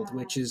Meets World,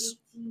 which is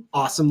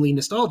awesomely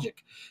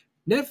nostalgic.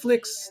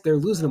 Netflix, they're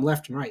losing them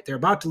left and right. They're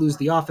about to lose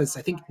The Office,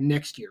 I think,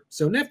 next year.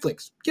 So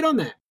Netflix, get on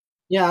that.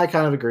 Yeah, I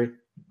kind of agree,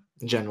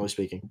 generally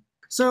speaking.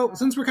 So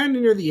since we're kind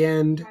of near the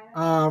end,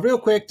 real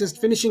quick, just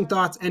finishing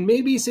thoughts and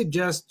maybe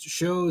suggest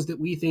shows that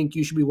we think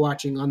you should be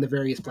watching on the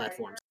various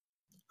platforms.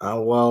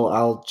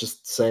 I'll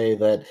just say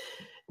that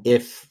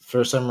if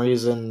for some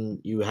reason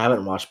you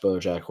haven't watched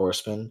BoJack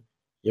Horseman,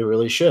 you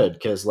really should,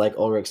 because like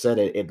Ulrich said,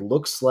 it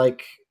looks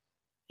like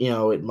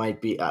it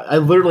might be. I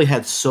literally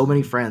had so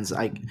many friends.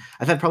 I've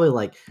had probably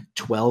like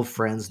 12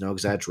 friends, no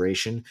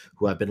exaggeration,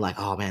 who have been like,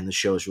 "Oh man, the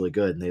show is really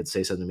good," and they'd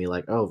say something to me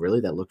like, "Oh,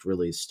 really? That looked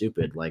really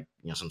stupid, like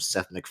some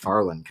Seth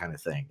MacFarlane kind of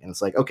thing." And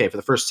it's like, okay, for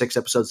the first 6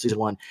 episodes of season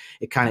 1,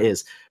 it kind of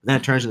is. But then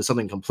it turns into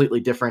something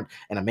completely different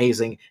and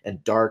amazing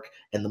and dark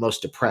and the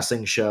most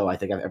depressing show I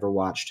think I've ever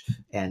watched,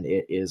 and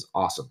it is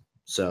awesome.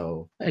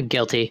 So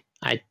guilty.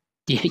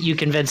 You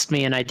convinced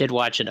me, and I did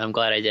watch it. I'm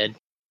glad I did.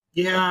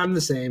 Yeah, I'm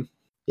the same.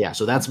 Yeah,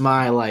 so that's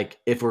my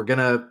if we're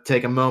gonna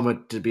take a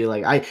moment to be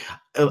like,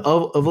 of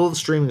all the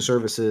streaming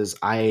services,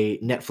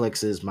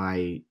 Netflix is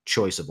my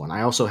choice of one.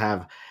 I also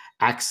have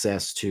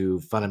access to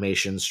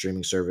Funimation's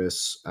streaming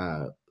service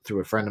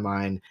through a friend of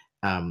mine.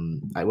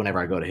 Whenever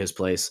I go to his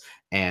place,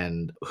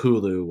 and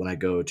Hulu when I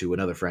go to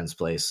another friend's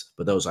place,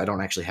 but those I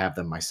don't actually have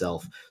them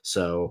myself.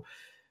 So.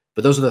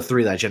 But those are the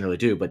 3 that I generally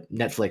do. But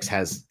Netflix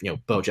has,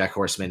 BoJack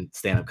Horseman,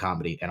 stand-up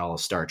comedy, and all of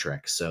Star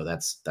Trek. So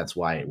that's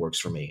why it works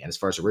for me. And as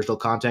far as original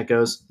content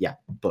goes, yeah,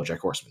 BoJack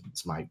Horseman.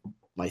 It's my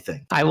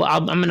thing.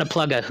 I'm going to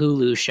plug a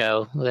Hulu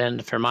show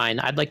then for mine.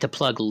 I'd like to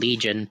plug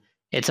Legion.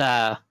 It's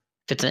an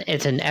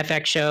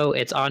FX show.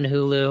 It's on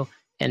Hulu,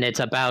 and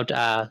it's about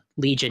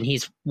Legion.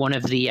 He's one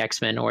of the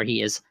X-Men, or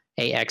he is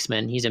a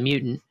X-Men. He's a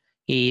mutant.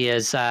 He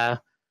is.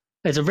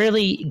 It's a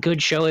really good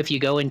show if you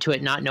go into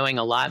it not knowing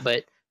a lot,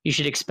 but you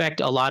should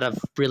expect a lot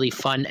of really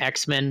fun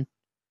X-Men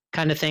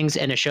kind of things,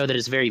 and a show that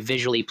is very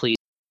visually pleasing.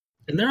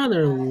 And they're on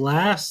their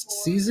last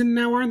season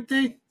now, aren't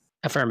they?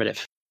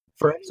 Affirmative.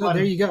 So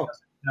there you go.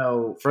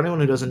 For anyone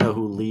who doesn't know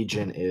who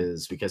Legion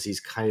is, because he's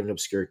kind of an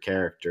obscure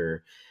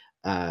character,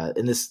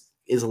 and this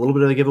is a little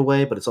bit of a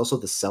giveaway, but it's also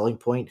the selling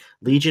point.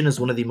 Legion is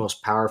one of the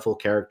most powerful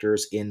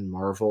characters in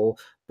Marvel,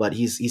 but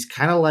he's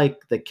kind of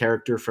like the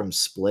character from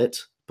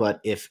Split, but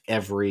if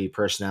every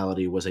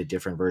personality was a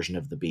different version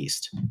of the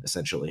Beast,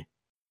 essentially.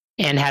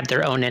 And had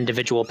their own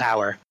individual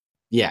power.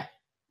 Yeah,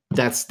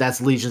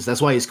 that's Legion's.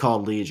 That's why he's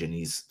called Legion.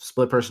 He's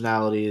split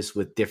personalities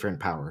with different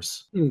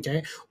powers.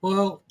 Okay,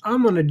 well,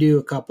 I'm gonna do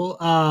a couple.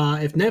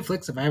 If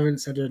I haven't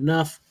said it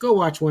enough, go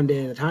watch One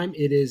Day at a Time.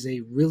 It is a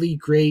really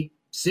great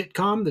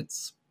sitcom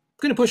that's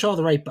gonna push all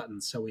the right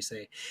buttons, so we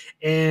say.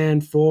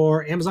 And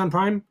for Amazon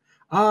Prime,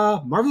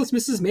 Marvelous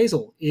Mrs.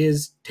 Maisel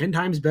is 10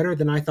 times better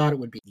than I thought it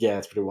would be. Yeah,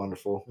 it's pretty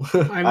wonderful.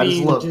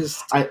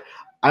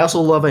 I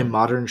also love a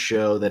modern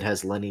show that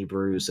has Lenny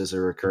Bruce as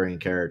a recurring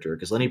character,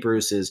 because Lenny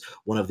Bruce is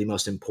one of the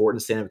most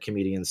important stand-up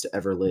comedians to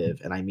ever live,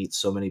 and I meet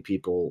so many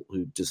people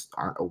who just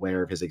aren't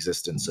aware of his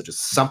existence. So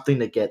just something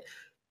to get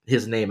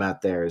his name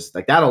out there is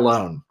like that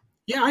alone.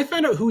 Yeah, I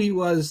found out who he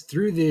was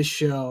through this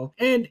show,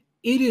 and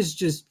it is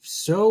just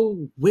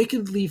so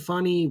wickedly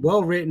funny,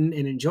 well written,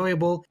 and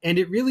enjoyable. And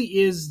it really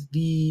is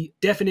the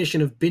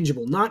definition of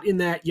bingeable. Not in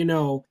that,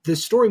 the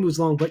story moves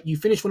along, but you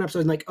finish one episode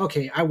and like,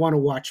 okay, I want to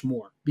watch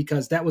more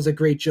because that was a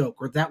great joke,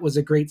 or that was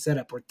a great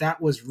setup, or that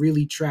was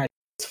really tragic.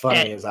 What's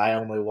funny is I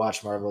only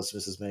watch Marvelous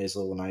Mrs.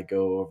 Maisel when I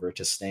go over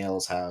to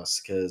Snail's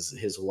house because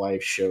his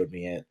wife showed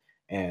me it.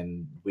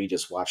 And we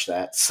just watched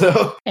that.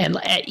 So, and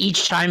at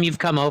each time you've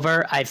come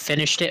over, I've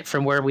finished it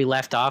from where we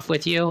left off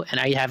with you, and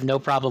I have no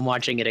problem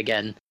watching it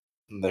again.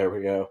 There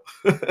we go.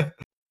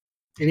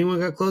 Anyone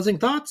got closing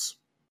thoughts?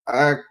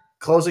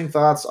 Closing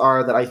thoughts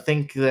are that I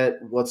think that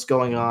what's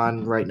going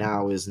on right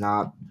now is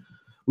not.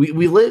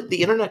 We live.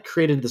 The internet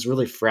created this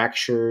really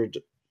fractured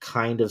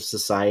kind of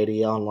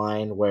society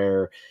online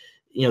where,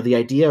 the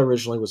idea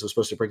originally was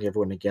supposed to bring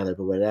everyone together,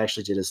 but what it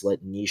actually did is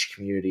let niche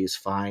communities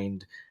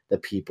find the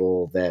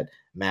people that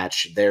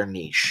match their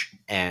niche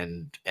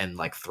and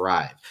like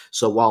thrive.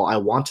 So while I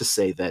want to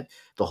say that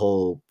the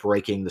whole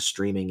breaking the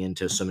streaming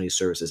into so many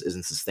services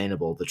isn't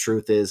sustainable, the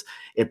truth is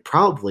it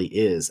probably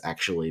is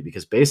actually,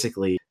 because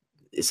basically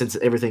since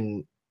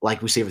everything,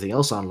 like we see everything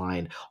else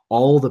online,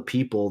 all the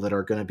people that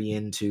are going to be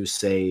into,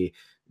 say,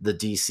 the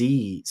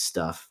DC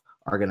stuff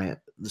are going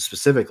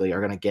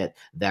to get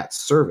that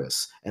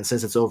service. And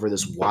since it's over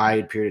this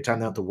wide period of time,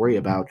 they don't have to worry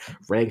about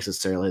ratings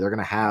necessarily. They're going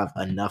to have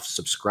enough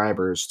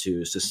subscribers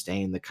to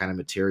sustain the kind of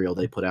material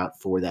they put out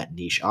for that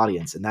niche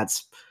audience. And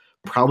that's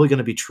probably going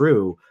to be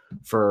true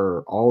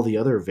for all the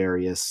other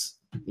various,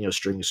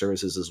 streaming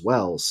services as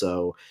well.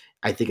 So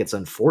I think it's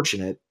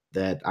unfortunate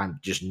that I'm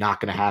just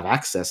not going to have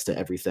access to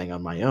everything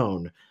on my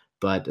own.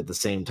 But at the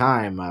same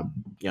time, I'm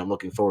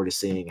looking forward to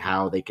seeing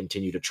how they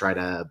continue to try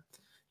to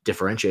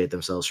differentiate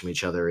themselves from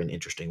each other in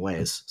interesting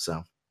ways.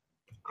 So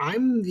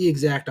I'm the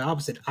exact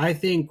opposite. I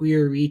think we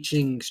are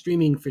reaching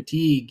streaming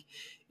fatigue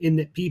in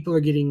that people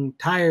are getting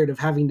tired of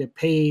having to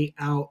pay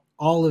out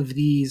all of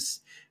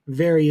these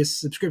various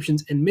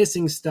subscriptions and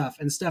missing stuff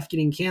and stuff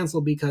getting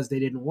canceled because they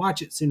didn't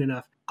watch it soon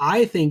enough.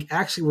 I think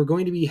actually we're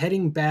going to be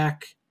heading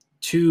back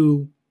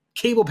to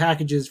cable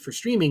packages for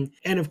streaming.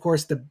 And of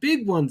course, the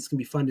big one that's going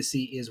to be fun to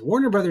see is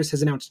Warner Brothers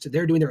has announced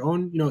they're doing their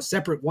own,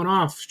 separate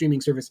one-off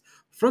streaming service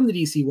from the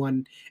DC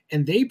one,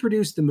 and they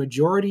produce the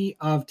majority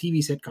of TV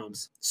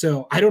sitcoms.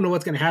 So I don't know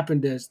what's going to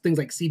happen to things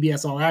like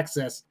CBS All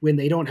Access when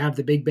they don't have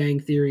The Big Bang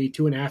Theory,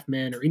 Two and a Half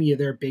Men, or any of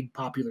their big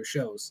popular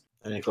shows.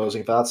 Any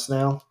closing thoughts,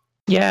 Snail?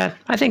 Yeah,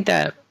 I think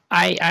that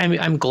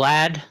I'm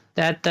glad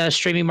that the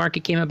streaming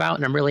market came about,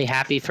 and I'm really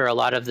happy for a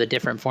lot of the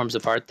different forms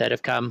of art that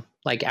have come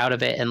out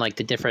of it, and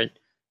the different,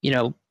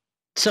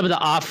 some of the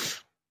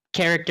off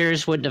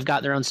characters wouldn't have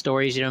got their own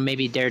stories.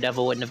 Maybe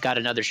Daredevil wouldn't have got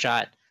another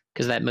shot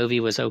because that movie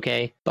was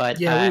okay. But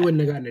yeah, we wouldn't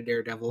have gotten a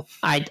Daredevil.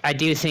 I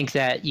do think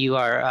that you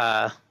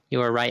are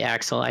right,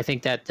 Axel. I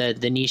think that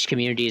the niche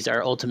communities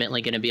are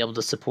ultimately going to be able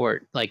to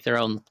support their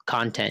own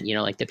content.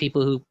 The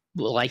people who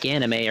like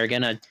anime are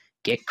going to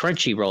get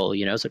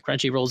Crunchyroll. So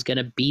Crunchyroll's going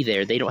to be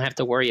there. They don't have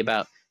to worry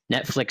about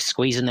Netflix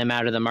squeezing them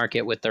out of the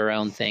market with their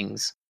own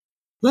things.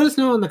 Let us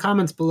know in the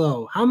comments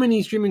below. How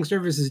many streaming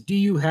services do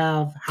you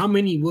have? How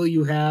many will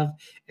you have?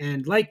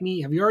 And like me,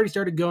 have you already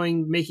started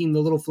making the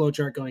little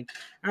flowchart going,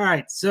 all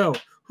right, so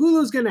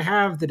Hulu's going to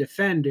have The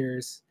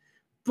Defenders,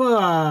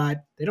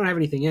 but they don't have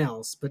anything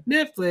else. But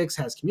Netflix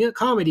has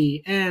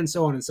comedy and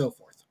so on and so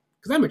forth.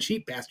 Because I'm a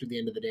cheap bastard at the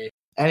end of the day.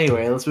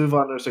 Anyway, let's move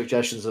on to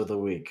suggestions of the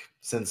week.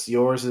 Since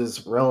yours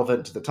is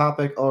relevant to the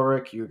topic,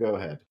 Ulrich, you go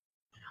ahead.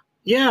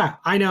 Yeah,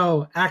 I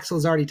know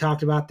Axel's already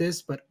talked about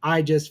this, but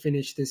I just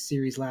finished this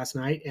series last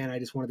night and I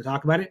just wanted to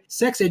talk about it.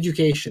 Sex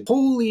Education.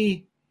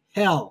 Holy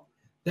hell.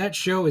 That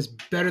show is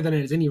better than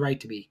it has any right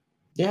to be.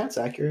 Yeah, it's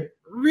accurate.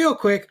 Real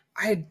quick,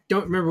 I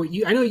don't remember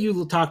I know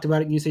you talked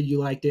about it and you said you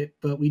liked it,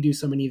 but we do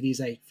so many of these,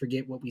 I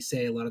forget what we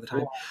say a lot of the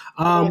time.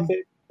 My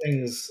favorite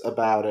things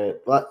about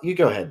it. Well, you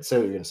go ahead. Say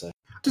what you're going to say.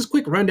 Just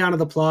quick rundown of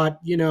the plot.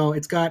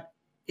 It's got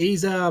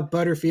Asa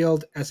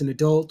Butterfield as an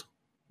adult,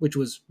 which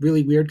was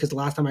really weird because the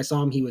last time I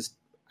saw him, he was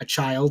a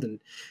child and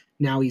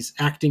now he's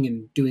acting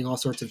and doing all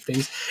sorts of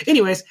things.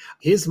 Anyways,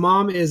 his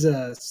mom is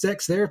a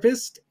sex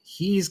therapist.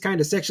 He's kind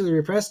of sexually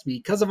repressed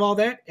because of all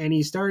that, and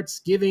he starts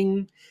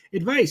giving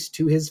advice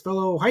to his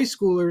fellow high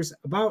schoolers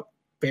about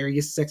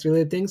various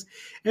sex-related things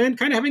and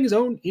kind of having his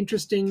own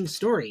interesting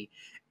story.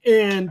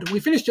 And we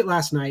finished it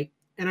last night,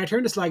 and I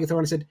turned to Slagathor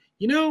and I said,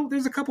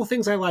 there's a couple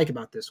things I like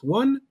about this.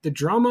 One, the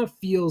drama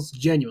feels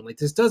genuine.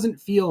 This doesn't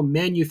feel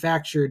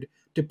manufactured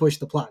to push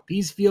the plot.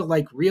 These feel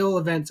like real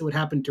events that would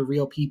happen to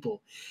real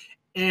people.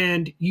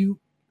 And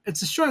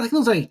it's a short, it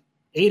was like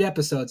 8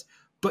 episodes,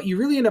 but you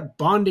really end up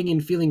bonding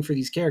and feeling for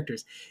these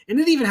characters. And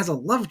it even has a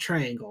love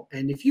triangle.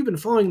 And if you've been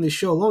following this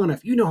show long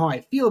enough, you know how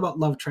I feel about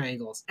love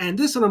triangles. And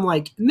this one, I'm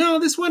like, no,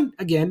 this one,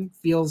 again,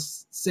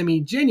 feels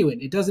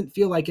semi-genuine. It doesn't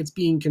feel like it's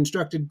being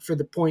constructed for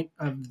the point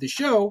of the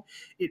show.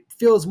 It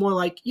feels more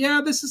like,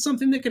 yeah, this is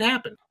something that could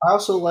happen. I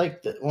also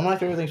like that one of my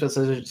favorite things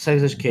about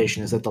sex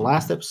education is that the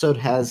last episode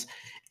has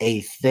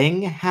a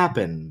thing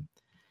happen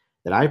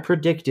that I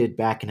predicted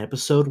back in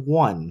episode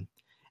 1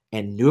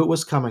 and knew it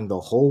was coming the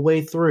whole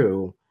way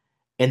through.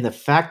 And the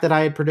fact that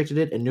I had predicted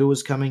it and knew it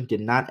was coming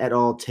did not at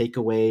all take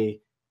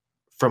away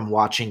from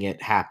watching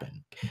it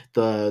happen.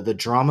 The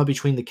drama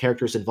between the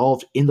characters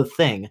involved in the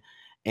thing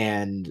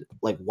and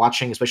like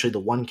watching especially the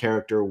one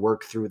character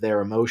work through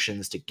their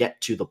emotions to get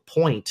to the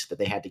point that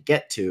they had to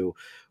get to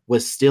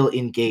was still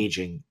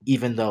engaging,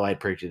 even though I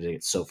predicted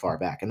it so far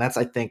back. And that's,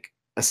 I think,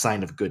 a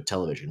sign of good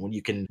television, when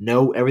you can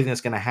know everything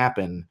that's going to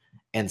happen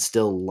and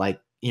still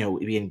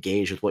be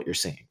engaged with what you're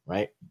seeing,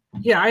 right?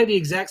 Yeah, I had the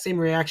exact same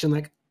reaction.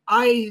 Like,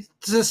 I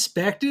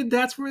suspected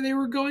that's where they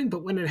were going,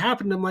 but when it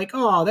happened, I'm like,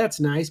 oh, that's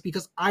nice,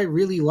 because I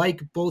really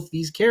like both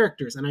these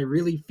characters and I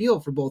really feel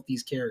for both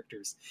these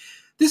characters.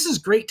 This is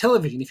great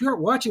television. If you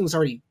aren't watching this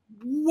already,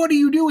 what are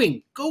you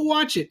doing? Go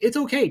watch it. It's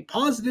okay.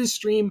 Pause this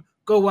stream.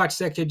 Go watch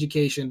Sex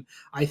Education.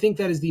 I think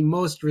that is the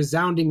most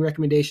resounding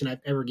recommendation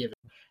I've ever given.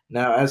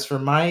 Now, as for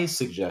my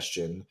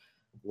suggestion,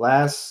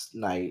 last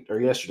night or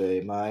yesterday,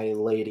 my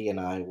lady and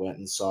I went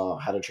and saw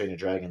How to Train Your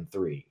Dragon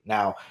 3.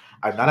 Now,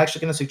 I'm not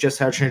actually going to suggest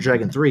How to Train Your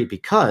Dragon 3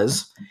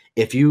 because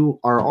if you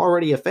are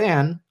already a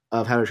fan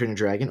of How to Train Your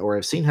Dragon or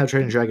have seen How to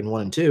Train Your Dragon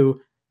 1 and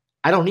 2,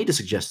 I don't need to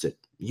suggest it.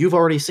 You've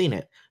already seen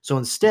it. So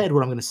instead,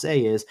 what I'm going to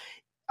say is,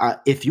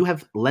 if you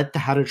have let the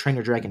How to Train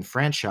Your Dragon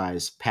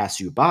franchise pass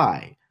you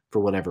by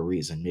for whatever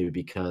reason, maybe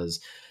because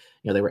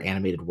they were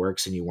animated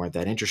works and you weren't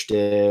that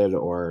interested,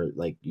 or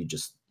like you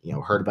just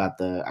heard about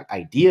the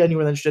idea and you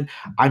were interested,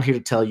 I'm here to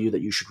tell you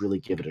that you should really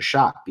give it a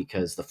shot,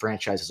 because the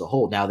franchise as a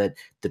whole, now that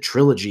the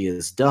trilogy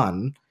is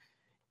done,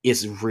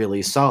 is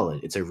really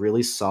solid. It's a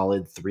really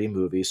solid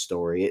 3-movie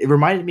story. It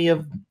reminded me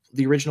of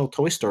the original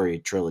Toy Story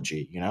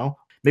trilogy,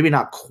 maybe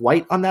not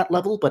quite on that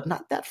level, but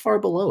not that far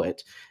below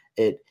it.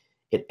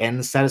 It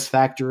ends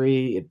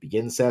satisfactory. It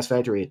begins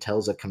satisfactory. It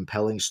tells a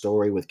compelling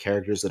story with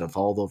characters that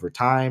evolve over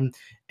time,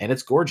 and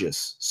it's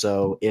gorgeous.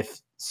 So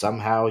if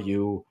somehow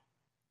you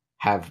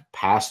have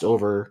passed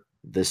over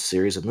this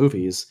series of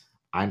movies,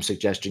 I'm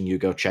suggesting you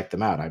go check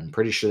them out. I'm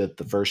pretty sure that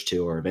the first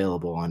 2 are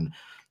available on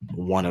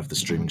one of the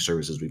streaming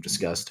services we've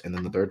discussed, and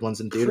then the third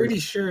one's in theaters. Pretty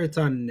sure it's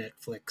on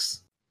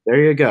Netflix.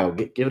 There you go.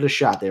 Give it a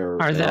shot.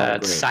 Are the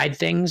side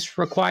things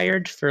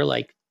required for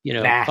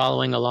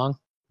following along?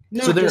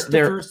 No, so just the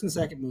first and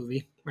second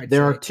movie.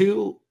 There are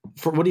 2,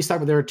 for what he's talking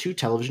about, there are 2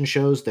 television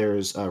shows.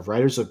 There's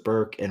Riders of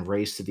Berk and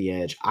Race to the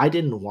Edge. I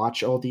didn't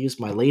watch all these.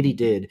 My lady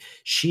did.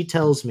 She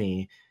tells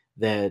me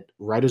that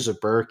Riders of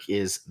Berk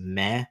is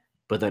meh,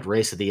 but that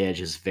Race to the Edge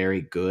is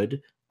very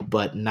good.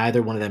 But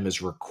neither one of them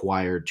is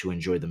required to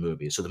enjoy the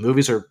movie. So the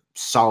movies are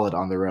solid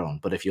on their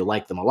own. But if you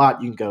like them a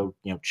lot, you can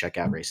go, check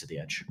out Race to the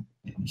Edge.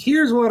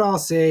 Here's what I'll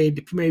say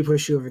to maybe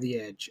push you over the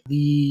edge.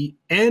 The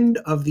end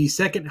of the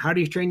second How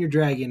Do You Train Your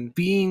Dragon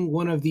being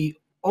one of the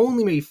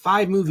only maybe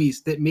 5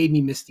 movies that made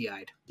me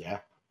misty-eyed. Yeah.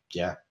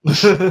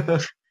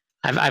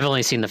 I've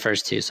only seen the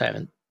first 2, so I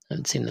haven't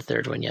seen the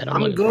third one yet.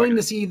 I'm going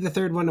to see the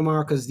third one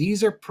tomorrow because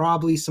these are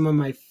probably some of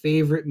my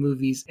favorite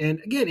movies.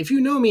 And again, if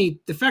you know me,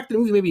 the fact that the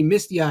movie made me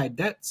misty-eyed,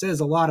 that says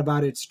a lot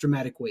about its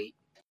dramatic weight.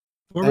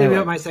 Or maybe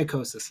about my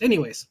psychosis.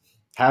 Anyways.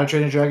 How to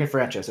Train Your Dragon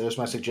franchise. There's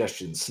my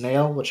suggestion.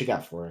 Snail, what you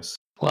got for us?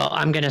 Well,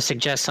 I'm going to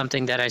suggest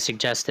something that I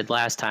suggested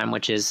last time,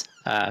 which is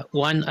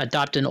 1,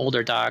 adopt an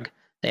older dog.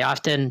 They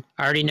often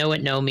already know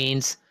what no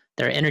means.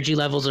 Their energy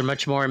levels are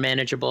much more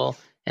manageable,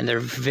 and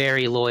they're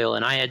very loyal.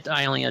 And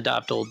I only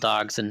adopt old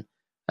dogs, and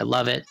I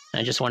love it.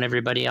 I just want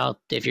everybody out.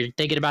 If you're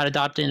thinking about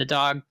adopting a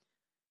dog,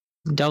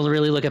 don't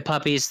really look at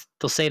puppies.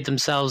 They'll save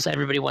themselves.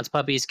 Everybody wants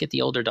puppies. Get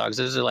the older dogs.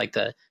 Those are like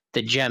the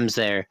gems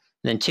there.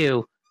 And then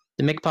 2,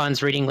 the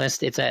McPon's reading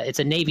list. It's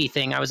a Navy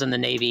thing. I was in the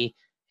Navy,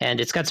 and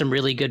it's got some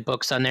really good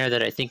books on there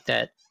that I think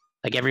that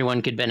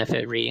everyone could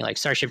benefit reading. Like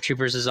Starship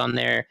Troopers is on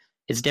there.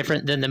 It's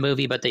different than the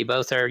movie, but they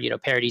both are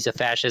parodies of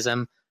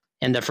fascism.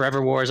 And the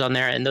Forever War is on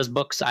there. And those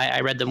books,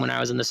 I read them when I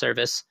was in the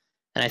service,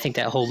 and I think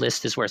that whole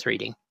list is worth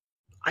reading.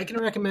 I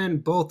can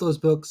recommend both those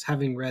books,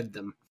 having read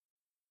them.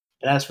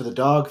 And as for the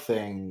dog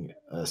thing,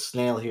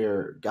 Snail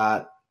here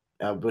got,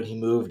 when he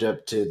moved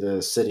up to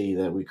the city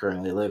that we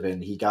currently live in,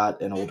 he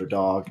got an older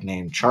dog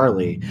named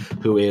Charlie,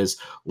 who is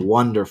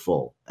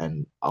wonderful.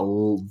 And I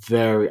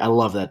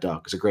love that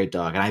dog. It's a great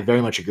dog. And I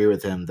very much agree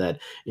with him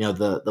that,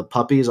 the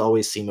puppies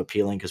always seem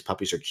appealing because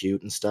puppies are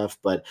cute and stuff.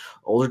 But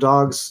older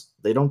dogs,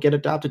 they don't get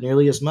adopted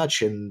nearly as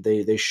much. And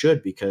they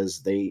should,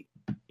 because they,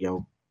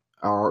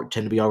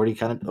 tend to be already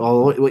kind of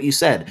what you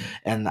said,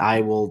 and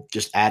I will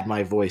just add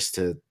my voice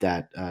to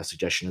that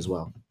suggestion as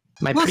well.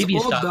 My Plus,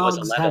 previous old dog dogs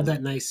was 11. have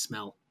that nice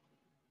smell.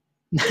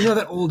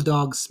 That old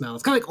dog smell.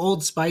 It's kind of like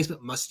Old Spice,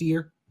 but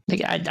mustier.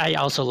 I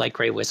also like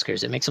gray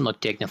whiskers. It makes them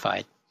look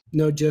dignified.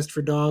 No, just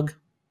for dog.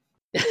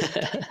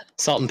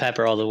 Salt and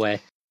pepper all the way.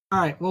 All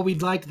right. Well,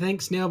 we'd like to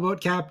thank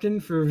Snailboat Captain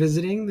for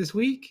visiting this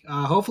week.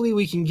 Hopefully,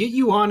 we can get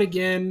you on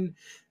again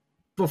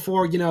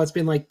before, it's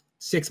been like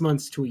 6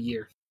 months to a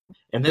year.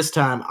 And this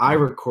time I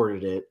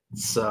recorded it,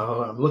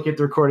 so I'm looking at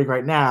the recording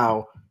right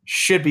now.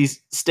 Should be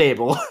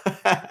stable.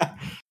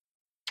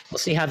 We'll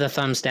see how the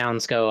thumbs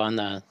downs go on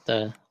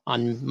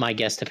on my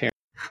guest appearance.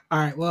 All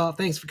right. Well,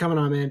 thanks for coming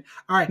on, man.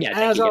 All right. Yeah,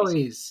 as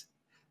always,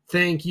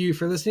 thank you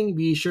for listening.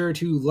 Be sure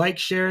to like,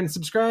 share, and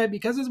subscribe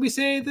because, as we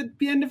say at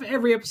the end of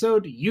every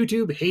episode,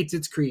 YouTube hates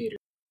its creator.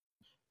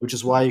 Which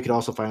is why you can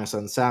also find us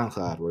on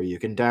SoundCloud, where you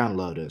can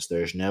download us.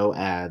 There's no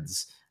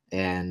ads.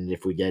 And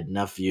if we get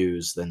enough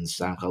views, then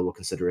SoundCloud will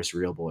consider us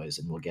real boys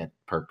and we'll get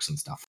perks and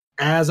stuff.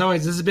 As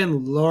always, this has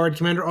been Lord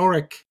Commander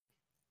Ulrich.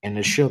 And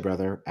his shield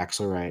brother,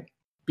 Axel Wright.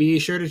 Be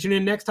sure to tune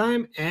in next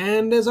time.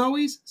 And as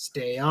always,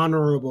 stay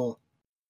honorable.